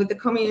working with the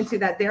community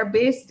that they're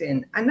based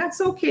in. And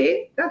that's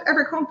okay. Not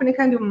every company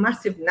can do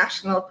massive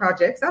national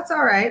projects. That's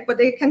all right. But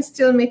they can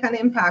still make an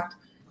impact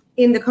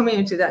in the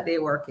community that they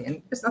work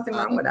in. There's nothing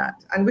wrong with that.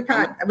 And we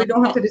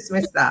don't have to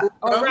dismiss that.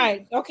 All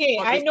right. Okay.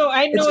 I know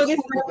it's this.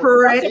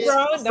 Corporate Dr.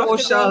 Brown,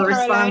 social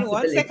Caroline, responsibility.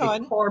 1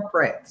 second.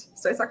 Corporate.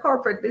 So it's a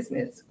corporate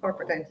business,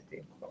 corporate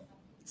entity.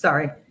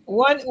 Sorry.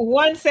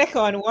 One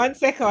second.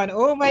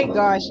 Oh my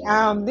gosh.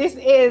 This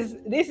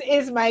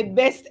is my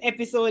best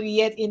episode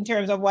yet in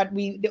terms of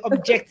the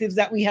objectives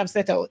that we have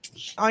set out.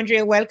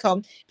 Andre,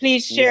 welcome.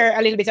 Please share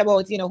a little bit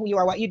about who you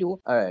are, what you do.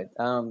 All right.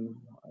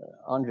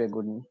 Andre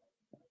Gooden,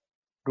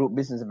 Group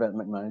Business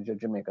Development Manager,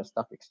 Jamaica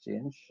Stock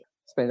Exchange.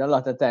 Spend a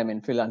lot of time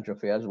in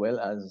philanthropy as well,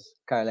 as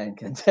Caroline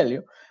can tell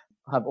you.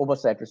 Have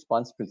oversight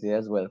responsibility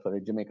as well for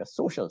the Jamaica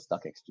Social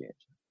Stock Exchange.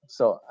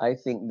 So I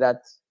think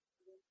that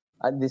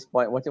at this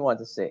point, what I want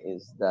to say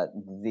is that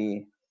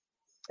the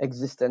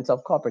existence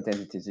of corporate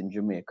entities in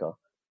Jamaica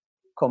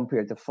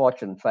compared to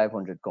Fortune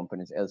 500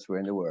 companies elsewhere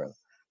in the world,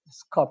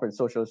 this corporate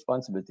social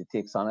responsibility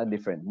takes on a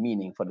different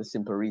meaning for the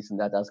simple reason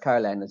that, as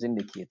Caroline has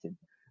indicated,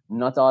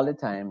 not all the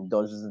time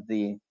does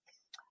the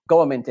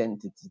government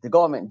entities, the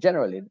government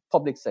generally, the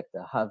public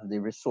sector, have the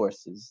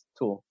resources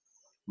to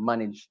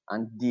manage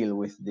and deal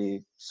with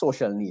the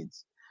social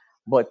needs.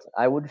 But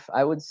I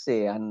would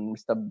say, and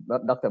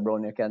Dr.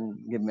 Brown, you can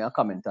give me a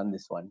comment on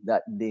this one,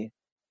 that the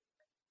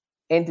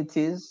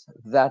entities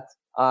that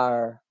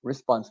are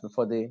responsible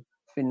for the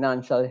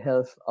financial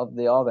health of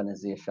the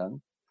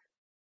organization,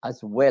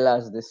 as well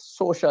as the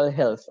social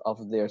health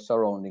of their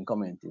surrounding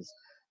communities,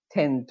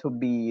 tend to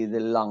be the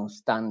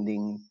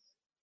long-standing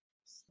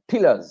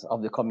pillars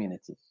of the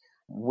community,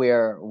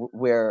 where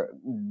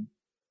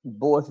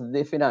both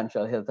the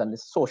financial health and the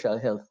social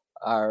health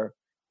are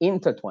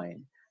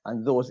intertwined,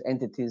 and those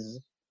entities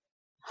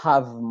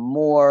have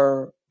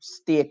more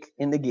stake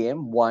in the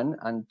game, one,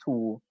 and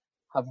two,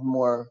 have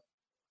more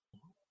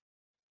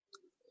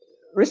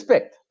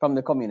respect from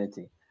the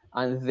community,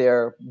 and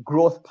their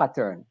growth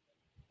pattern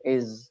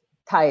is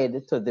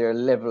tied to their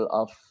level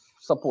of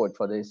support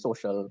for the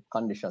social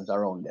conditions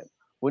around them.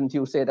 Wouldn't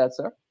you say that,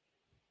 sir?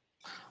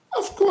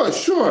 Of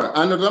course, sure.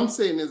 And what I'm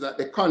saying is that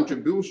the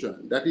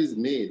contribution that is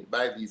made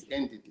by these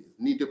entities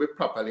need to be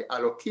properly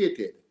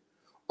allocated.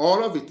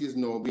 All of it is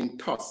now being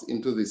tossed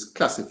into this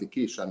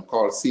classification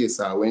called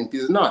CSR when it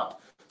is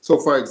not. So,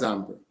 for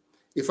example,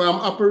 if I'm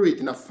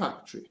operating a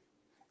factory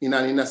in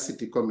an inner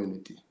city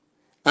community,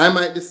 I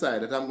might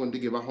decide that I'm going to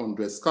give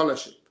 100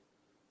 scholarship.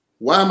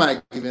 Why am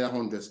I giving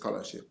 100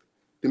 scholarship?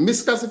 The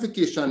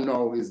misclassification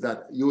now is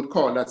that you would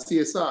call that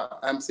CSR.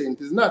 I'm saying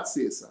it is not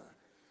CSR.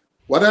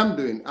 What I'm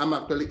doing, I'm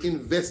actually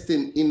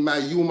investing in my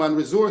human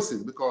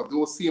resources, because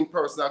those same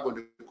persons are going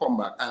to come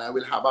back and I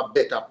will have a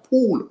better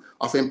pool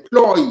of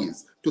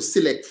employees to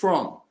select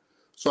from.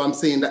 So I'm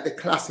saying that the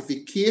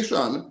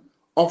classification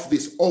of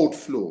this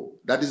outflow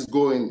that is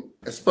going,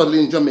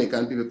 especially in Jamaica,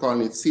 and people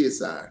calling it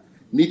CSR.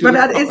 But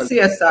that is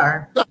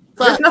CSR.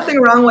 There's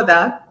nothing wrong with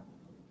that.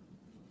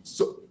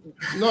 So,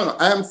 no,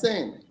 I am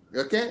saying,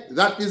 okay,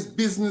 that is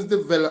business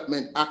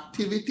development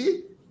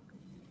activity,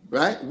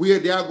 right? Where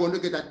they are going to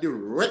get a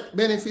direct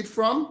benefit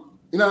from.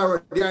 You know,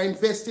 they are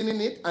investing in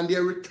it, and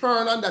their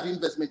return on that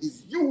investment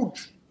is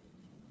huge.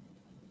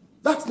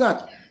 That's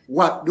not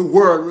what the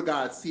world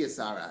regards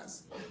CSR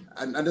as.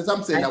 And as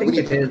I'm saying, that we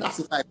need to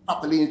classify it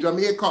properly in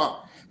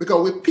Jamaica,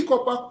 because we pick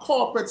up a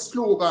corporate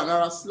slogan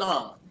or a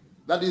slang.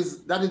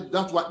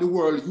 That's what the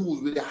world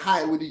uses with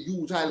the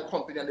huge oil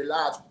company and the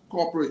large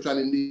corporation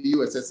in the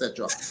US,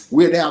 etc.,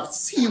 where they have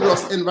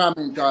serious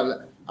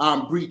environmental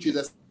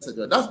breaches,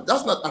 etc.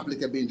 That's not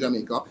applicable in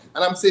Jamaica.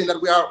 And I'm saying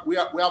that we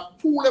have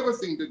pooled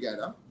everything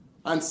together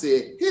and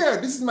say, here,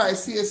 this is my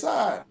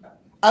CSR,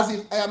 as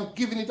if I am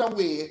giving it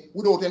away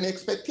without any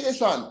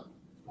expectation.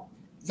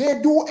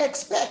 They do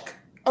expect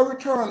a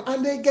return,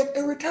 and they get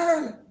a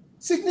return,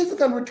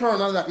 significant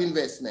return on that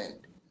investment.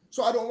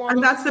 So I don't want.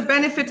 And that's the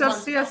benefit of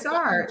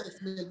CSR.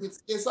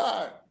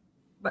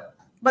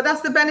 But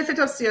that's the benefit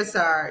of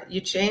CSR. You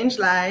change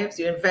lives,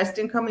 you invest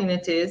in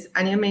communities,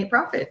 and you make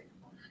profit.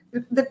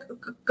 The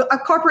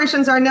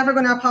corporations are never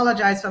going to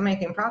apologize for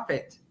making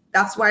profit.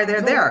 That's why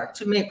they're there,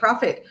 to make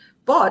profit.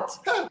 But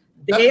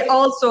they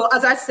also,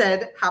 as I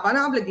said, have an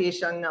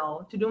obligation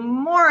now to do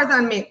more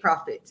than make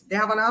profit. They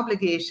have an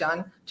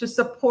obligation to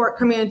support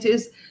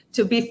communities,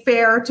 to be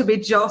fair, to be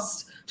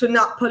just, to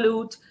not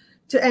pollute,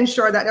 to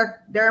ensure that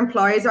their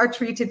employees are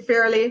treated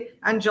fairly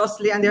and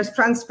justly, and there's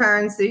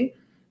transparency.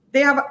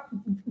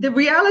 The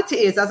reality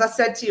is, as I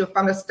said to you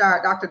from the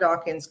start, Dr.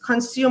 Dawkins,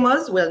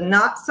 consumers will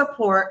not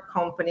support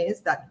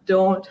companies that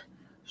don't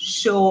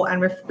show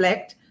and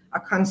reflect a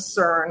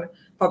concern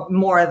for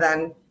more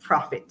than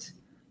profit.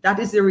 That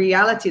is the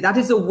reality. That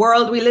is the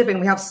world we live in.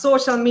 We have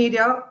social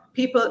media.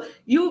 People,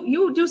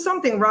 you do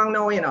something wrong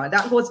now,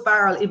 that goes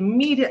viral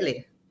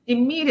immediately.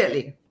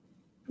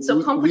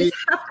 So companies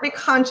have to be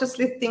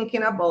consciously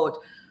thinking about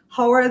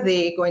how are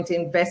they going to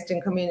invest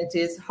in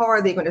communities? How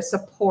are they going to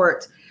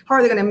support? How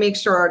are they going to make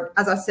sure,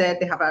 as I said,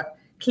 they have a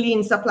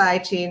clean supply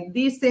chain?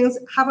 These things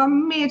have a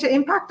major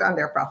impact on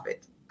their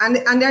profit. And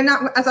they're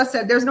not, as I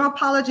said, there's no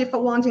apology for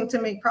wanting to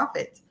make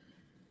profit.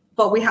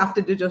 But we have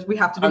to do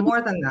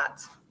more than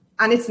that.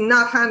 And it's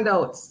not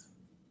handouts.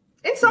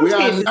 In some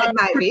cases, it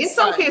might be. In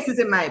some cases,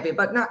 it might be,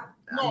 but not.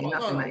 No.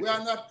 We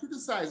are not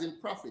criticizing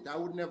profit. I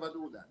would never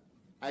do that.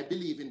 I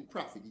believe in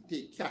profit. You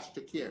take cash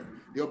to care.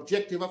 The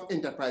objective of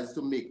enterprise is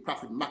to make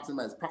profit,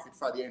 maximize profit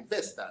for their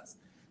investors.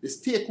 The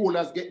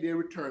stakeholders get their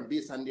return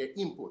based on their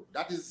input.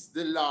 That is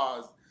the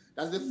laws.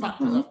 That's the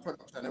factors of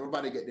production.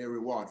 Everybody get their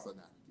reward for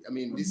that. I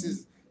mean, this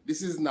is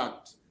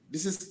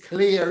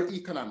clear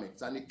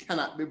economics, and it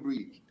cannot be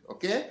breached.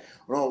 Okay.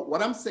 Well,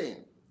 what I'm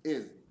saying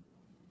is,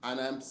 and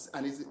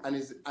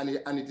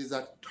it is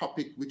a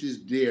topic which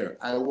is there.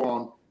 I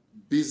want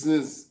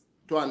business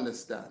to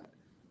understand,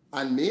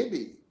 and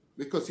maybe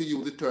because you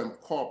use the term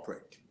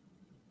corporate,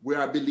 we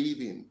are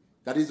believing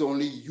that is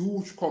only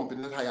huge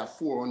companies that hire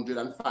 400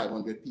 and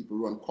 500 people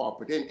run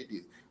corporate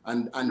entities.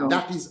 And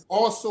that is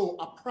also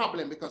a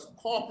problem, because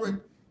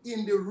corporate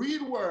in the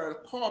real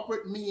world,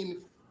 corporate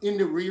mean in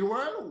the real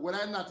world, whether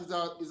or not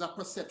is a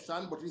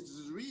perception, but it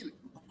is real.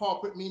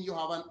 Corporate mean you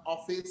have an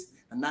office,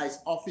 a nice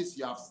office,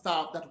 you have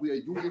staff that wear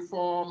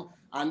uniform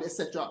and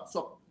etc.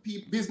 So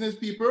business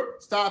people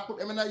start put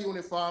them in a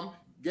uniform,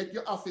 get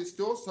your office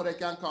too, so they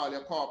can call you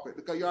corporate,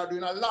 because you are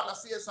doing a lot of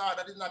CSR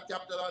that is not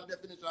captured on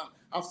definition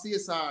of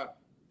CSR.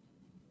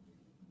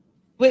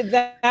 With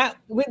that,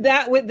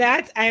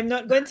 I am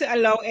not going to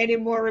allow any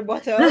more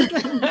rebuttals.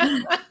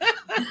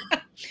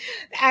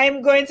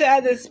 I'm going to,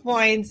 at this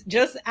point,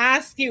 just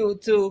ask you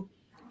to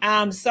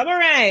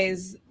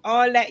summarize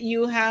all that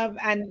you have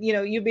and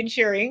you've been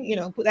sharing.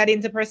 Put that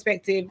into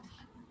perspective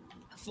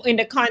in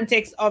the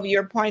context of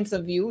your points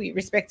of view,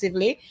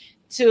 respectively,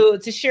 to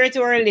share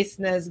to our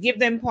listeners, give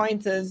them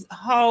pointers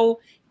how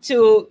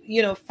to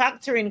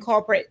factor in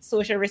corporate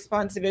social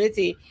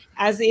responsibility,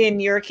 as in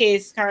your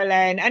case,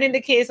 Caroline, and in the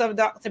case of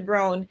Dr.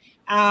 Brown.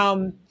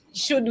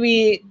 Should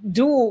we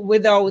do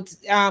without,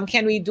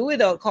 can we do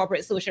without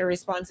corporate social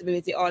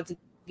responsibility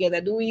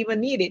altogether? Do we even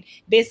need it,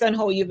 based on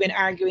how you've been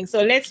arguing?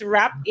 So let's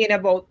wrap in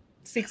about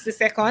 60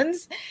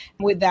 seconds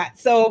with that.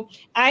 So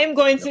I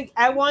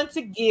want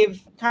to give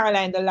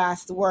Caroline the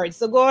last word.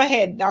 So go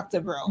ahead,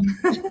 Dr. Brown.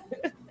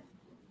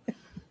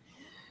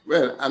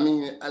 Well, I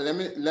mean,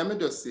 let me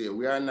just say,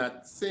 we are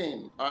not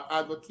saying or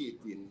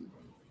advocating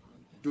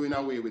doing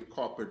away with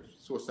corporate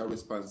social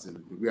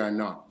responsibility. We are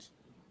not.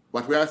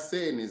 What we are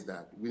saying is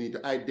that we need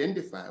to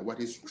identify what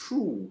is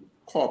true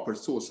corporate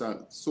social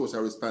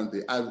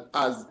responsibility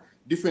as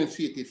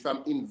differentiated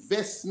from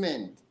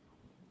investment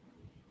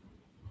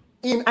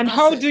in. And assets.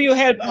 How do you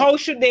help? What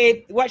should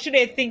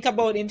they think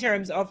about in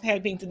terms of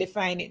helping to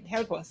define it?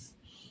 Help us.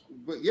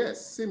 But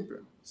yes, simple.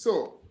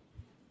 So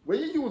when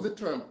you use the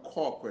term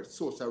corporate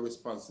social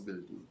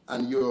responsibility,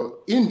 and you're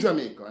in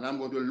Jamaica, and I'm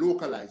going to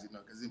localize it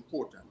now because it's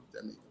important.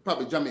 I mean,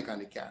 probably Jamaica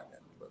and the Caribbean.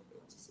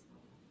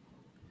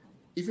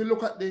 If you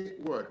look at the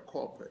word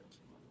corporate,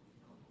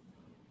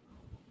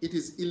 it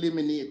is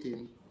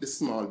eliminating the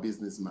small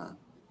businessman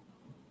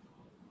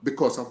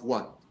because of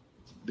what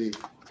the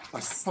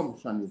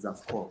assumption is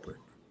of corporate.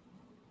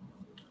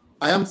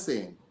 I am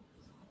saying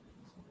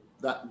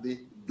that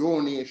the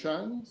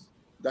donations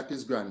that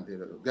is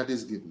granted, that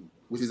is given,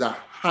 which is a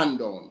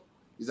hand-on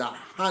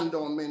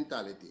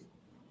mentality,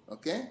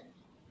 okay?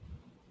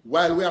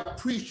 While we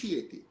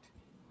appreciate it,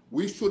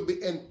 we should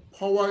be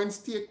empowering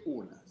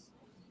stakeholders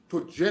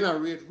to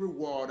generate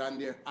reward on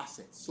their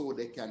assets so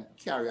they can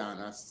carry on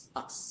an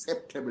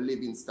acceptable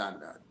living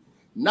standard.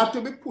 Not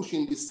to be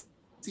pushing this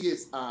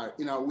CSR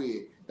in a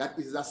way that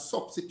is a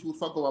substitute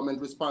for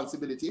government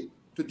responsibility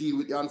to deal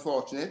with the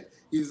unfortunate.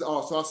 It is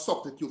also a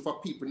substitute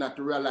for people not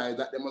to realize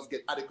that they must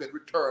get adequate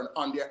return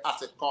on their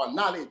asset called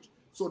knowledge,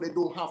 so they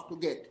don't have to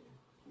get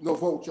no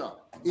voucher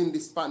in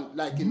this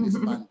pandemic.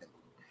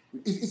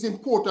 It's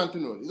important to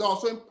know. It's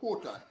also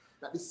important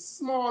that the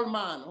small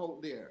man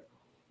out there,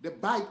 the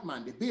bike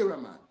man, the bearer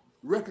man,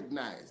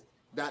 recognize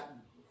that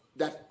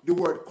the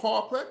word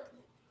corporate,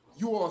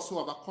 you also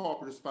have a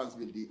corporate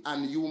responsibility,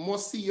 and you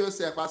must see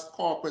yourself as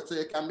corporate so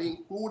you can be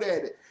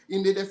included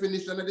in the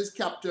definition that is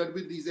captured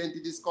with these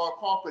entities called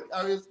corporate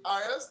areas.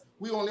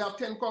 We only have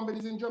 10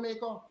 companies in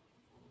Jamaica.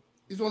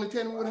 It's only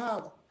 10 we would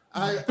have.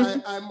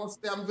 I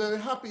must say I'm very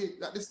happy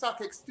that the stock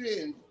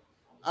exchange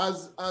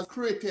has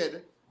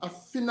created a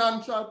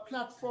financial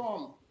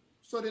platform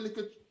so the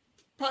little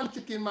pan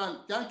chicken man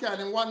can carry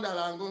them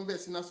 $1 and go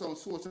invest in some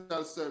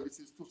social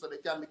services too, so they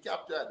can be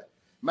captured.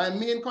 My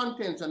main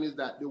contention is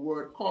that the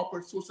word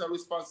corporate social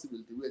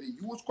responsibility, where the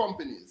huge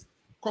companies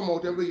come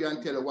out every year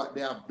and tell you what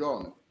they have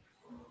done,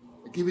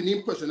 giving the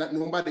impression that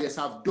nobody else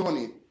have done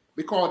it,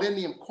 because they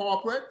name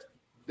corporate,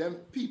 them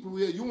people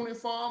wear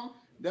uniform,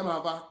 them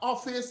have an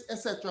office,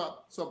 etc.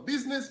 So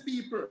business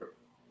people,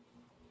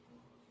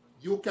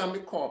 you can be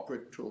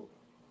corporate too,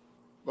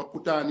 but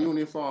put on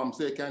uniform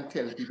so you can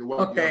tell people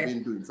what you have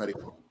been doing for the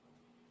company.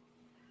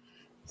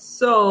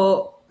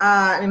 So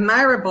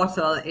my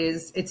rebuttal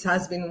is, it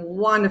has been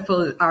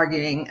wonderful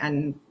arguing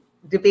and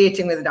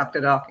debating with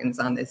Dr. Dawkins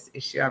on this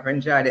issue. I've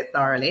enjoyed it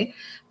thoroughly.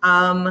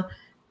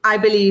 I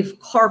believe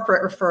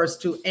corporate refers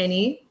to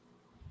any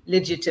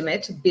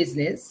legitimate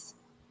business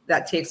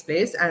that takes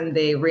place, and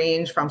they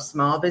range from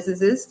small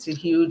businesses to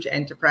huge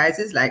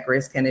enterprises like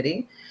Grace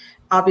Kennedy.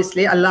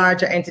 Obviously, a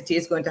larger entity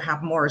is going to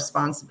have more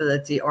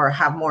responsibility or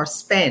have more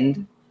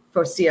spend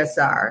for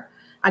CSR.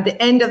 At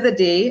the end of the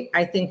day,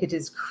 I think it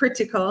is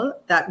critical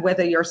that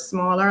whether you're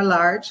small or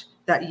large,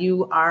 that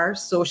you are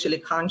socially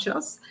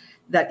conscious,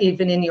 that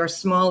even in your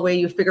small way,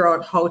 you figure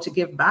out how to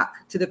give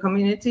back to the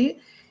community.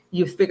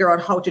 You figure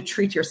out how to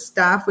treat your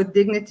staff with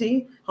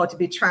dignity, how to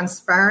be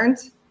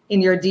transparent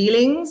in your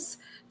dealings,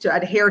 to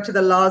adhere to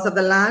the laws of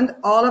the land.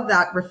 All of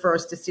that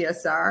refers to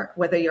CSR,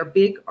 whether you're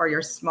big or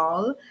you're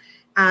small.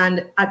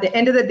 And at the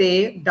end of the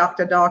day,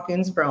 Dr.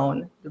 Dawkins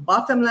Brown, the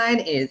bottom line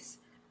is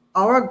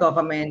our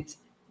government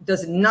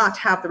does not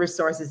have the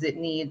resources it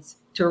needs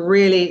to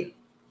really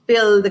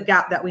fill the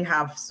gap that we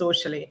have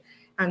socially.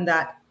 And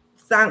that,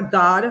 thank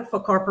God for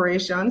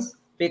corporations,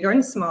 big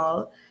and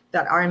small,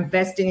 that are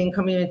investing in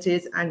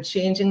communities and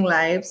changing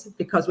lives,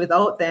 because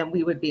without them,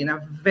 we would be in a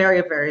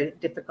very, very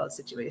difficult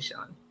situation.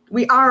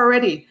 We are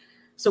already,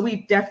 so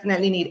we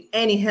definitely need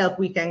any help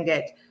we can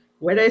get,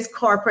 whether it's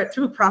corporate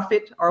through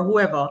profit or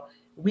whoever.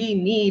 We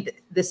need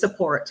the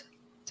support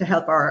to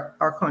help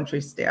our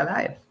country stay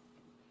alive.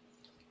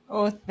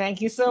 Oh,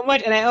 thank you so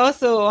much. And I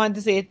also want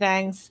to say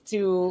thanks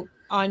to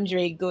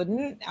Andre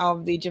Gooden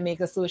of the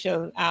Jamaica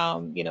Social,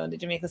 the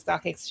Jamaica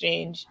Stock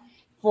Exchange,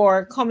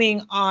 for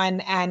coming on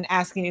and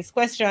asking this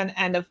question.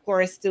 And of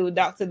course, to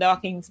Dr.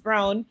 Dawkins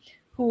Brown,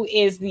 who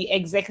is the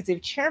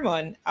executive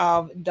chairman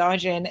of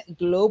Dawgen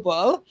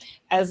Global,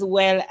 as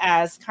well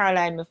as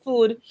Caroline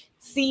Mahfood,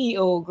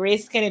 CEO,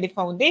 Grace Kennedy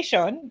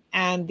Foundation,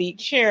 and the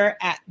chair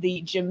at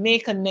the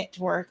Jamaica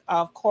Network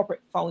of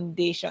Corporate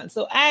Foundations.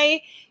 So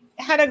I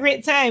had a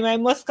great time, I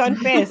must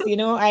confess.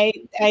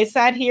 I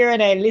sat here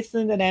and I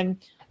listened, and I'm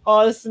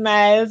all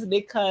smiles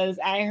because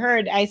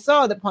I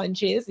saw the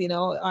punches,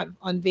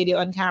 on video,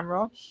 on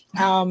camera.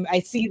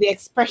 I see the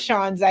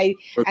expressions, I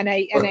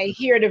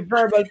hear the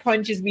verbal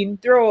punches being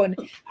thrown.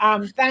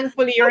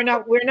 Thankfully, we're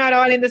not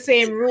all in the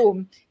same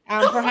room.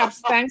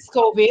 Perhaps thanks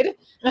COVID.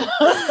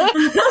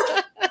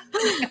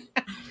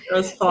 It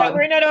was fun. But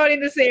we're not all in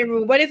the same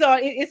room, but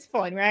it's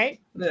fun, right?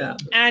 Yeah.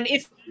 And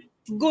it's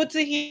good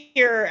to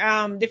hear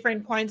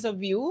different points of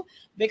view,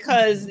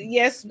 because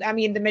yes, I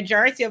mean, the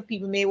majority of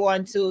people may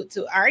want to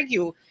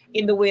argue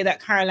in the way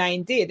that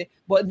Caroline did,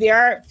 but there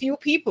are few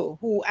people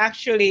who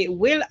actually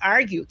will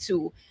argue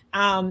too,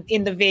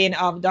 in the vein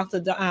of Dr.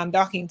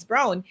 Dawkins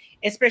Brown,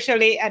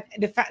 especially at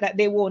the fact that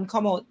they won't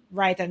come out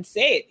right and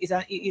say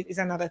it is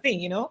another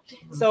thing,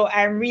 Mm-hmm. So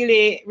I'm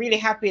really, really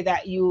happy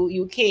that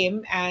you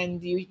came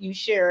and you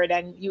shared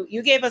and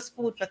you gave us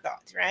food for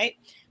thought, right?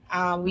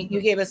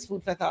 You gave us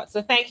food for thought.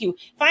 So thank you.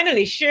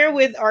 Finally, share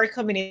with our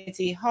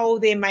community how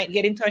they might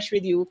get in touch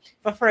with you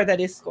for further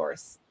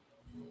discourse.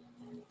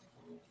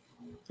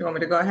 You want me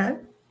to go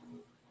ahead?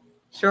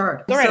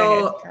 Sure. Go right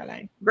ahead,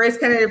 Caroline. Grace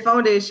Kennedy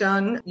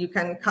Foundation, you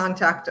can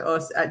contact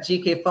us at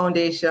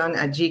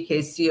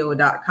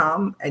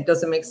gkfoundation@gkco.com. It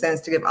doesn't make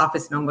sense to give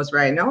office numbers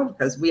right now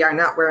because we are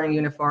not wearing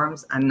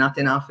uniforms and not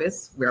in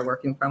office. We're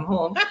working from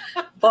home.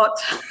 but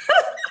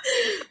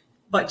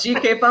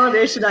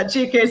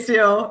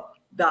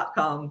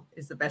gkfoundation@gkco.com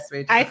is the best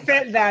way to I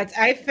felt that.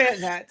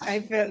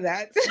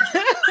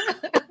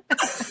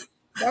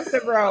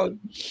 Dr. Brown.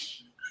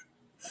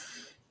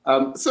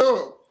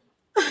 So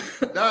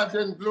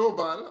Dawgen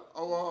Global,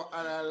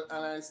 and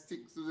I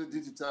stick to the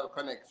digital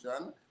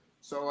connection.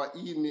 So our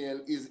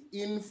email is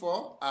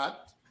info@Dawgen,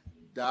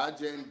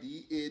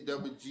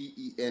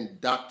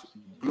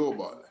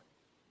 DAWGEN.global.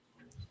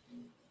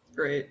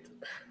 Great.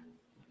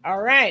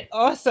 All right.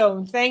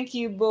 Awesome. Thank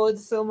you both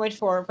so much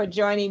for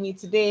joining me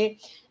today.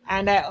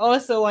 And I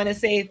also want to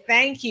say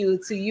thank you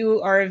to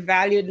you, our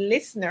valued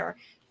listener,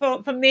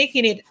 for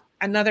making it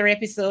another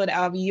episode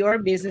of Your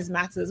Business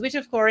Matters, which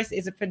of course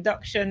is a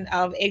production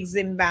of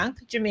EXIM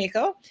Bank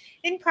Jamaica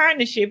in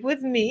partnership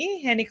with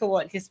me, Heneka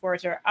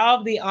Watkis-Porter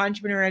of the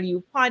Entrepreneurial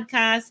You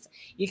podcast.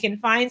 You can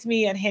find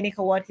me at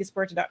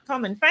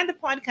henekawatkisporter.com and find the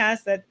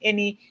podcast at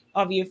any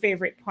of your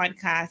favorite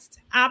podcast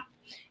app.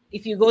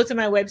 If you go to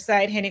my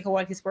website,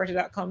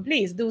 henekawatkisporter.com,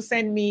 please do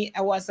send me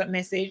a WhatsApp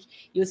message.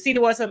 You'll see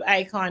the WhatsApp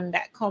icon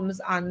that comes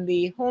on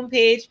the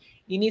homepage.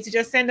 You need to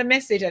just send a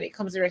message and it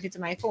comes directly to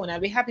my phone. I'll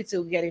be happy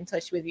to get in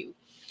touch with you.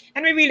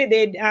 And we really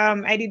did.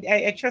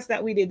 I trust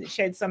that we did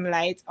shed some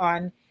light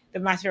on the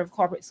matter of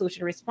corporate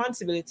social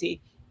responsibility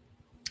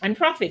and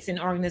profits in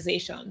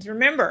organizations.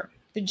 Remember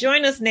to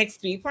join us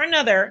next week for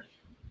another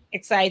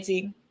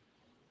exciting,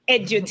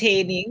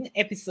 edutaining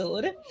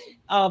episode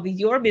of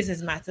Your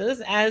Business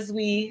Matters as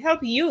we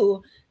help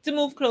you to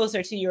move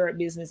closer to your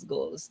business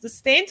goals. To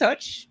stay in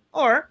touch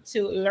or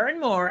to learn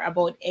more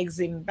about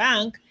EXIM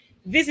Bank,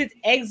 visit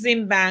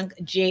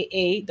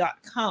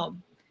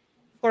eximbankja.com.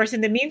 Of course,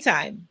 in the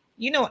meantime,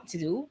 you know what to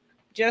do.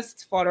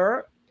 Just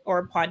follow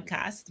our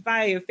podcast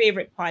via your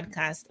favorite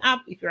podcast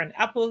app. If you're an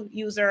Apple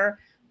user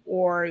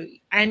or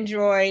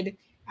Android,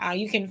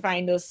 you can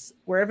find us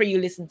wherever you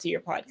listen to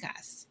your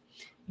podcasts.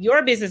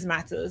 Your Business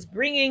Matters,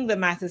 bringing the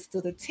matters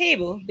to the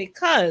table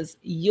because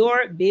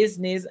your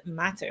business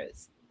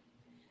matters.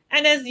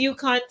 And as you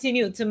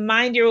continue to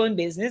mind your own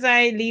business,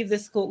 I leave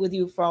this quote with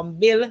you from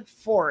Bill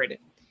Ford.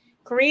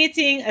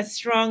 Creating a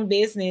strong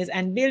business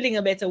and building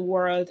a better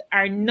world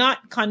are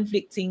not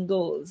conflicting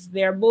goals.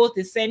 They're both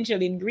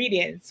essential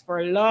ingredients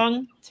for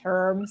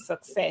long-term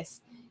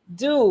success.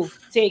 Do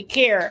take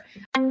care.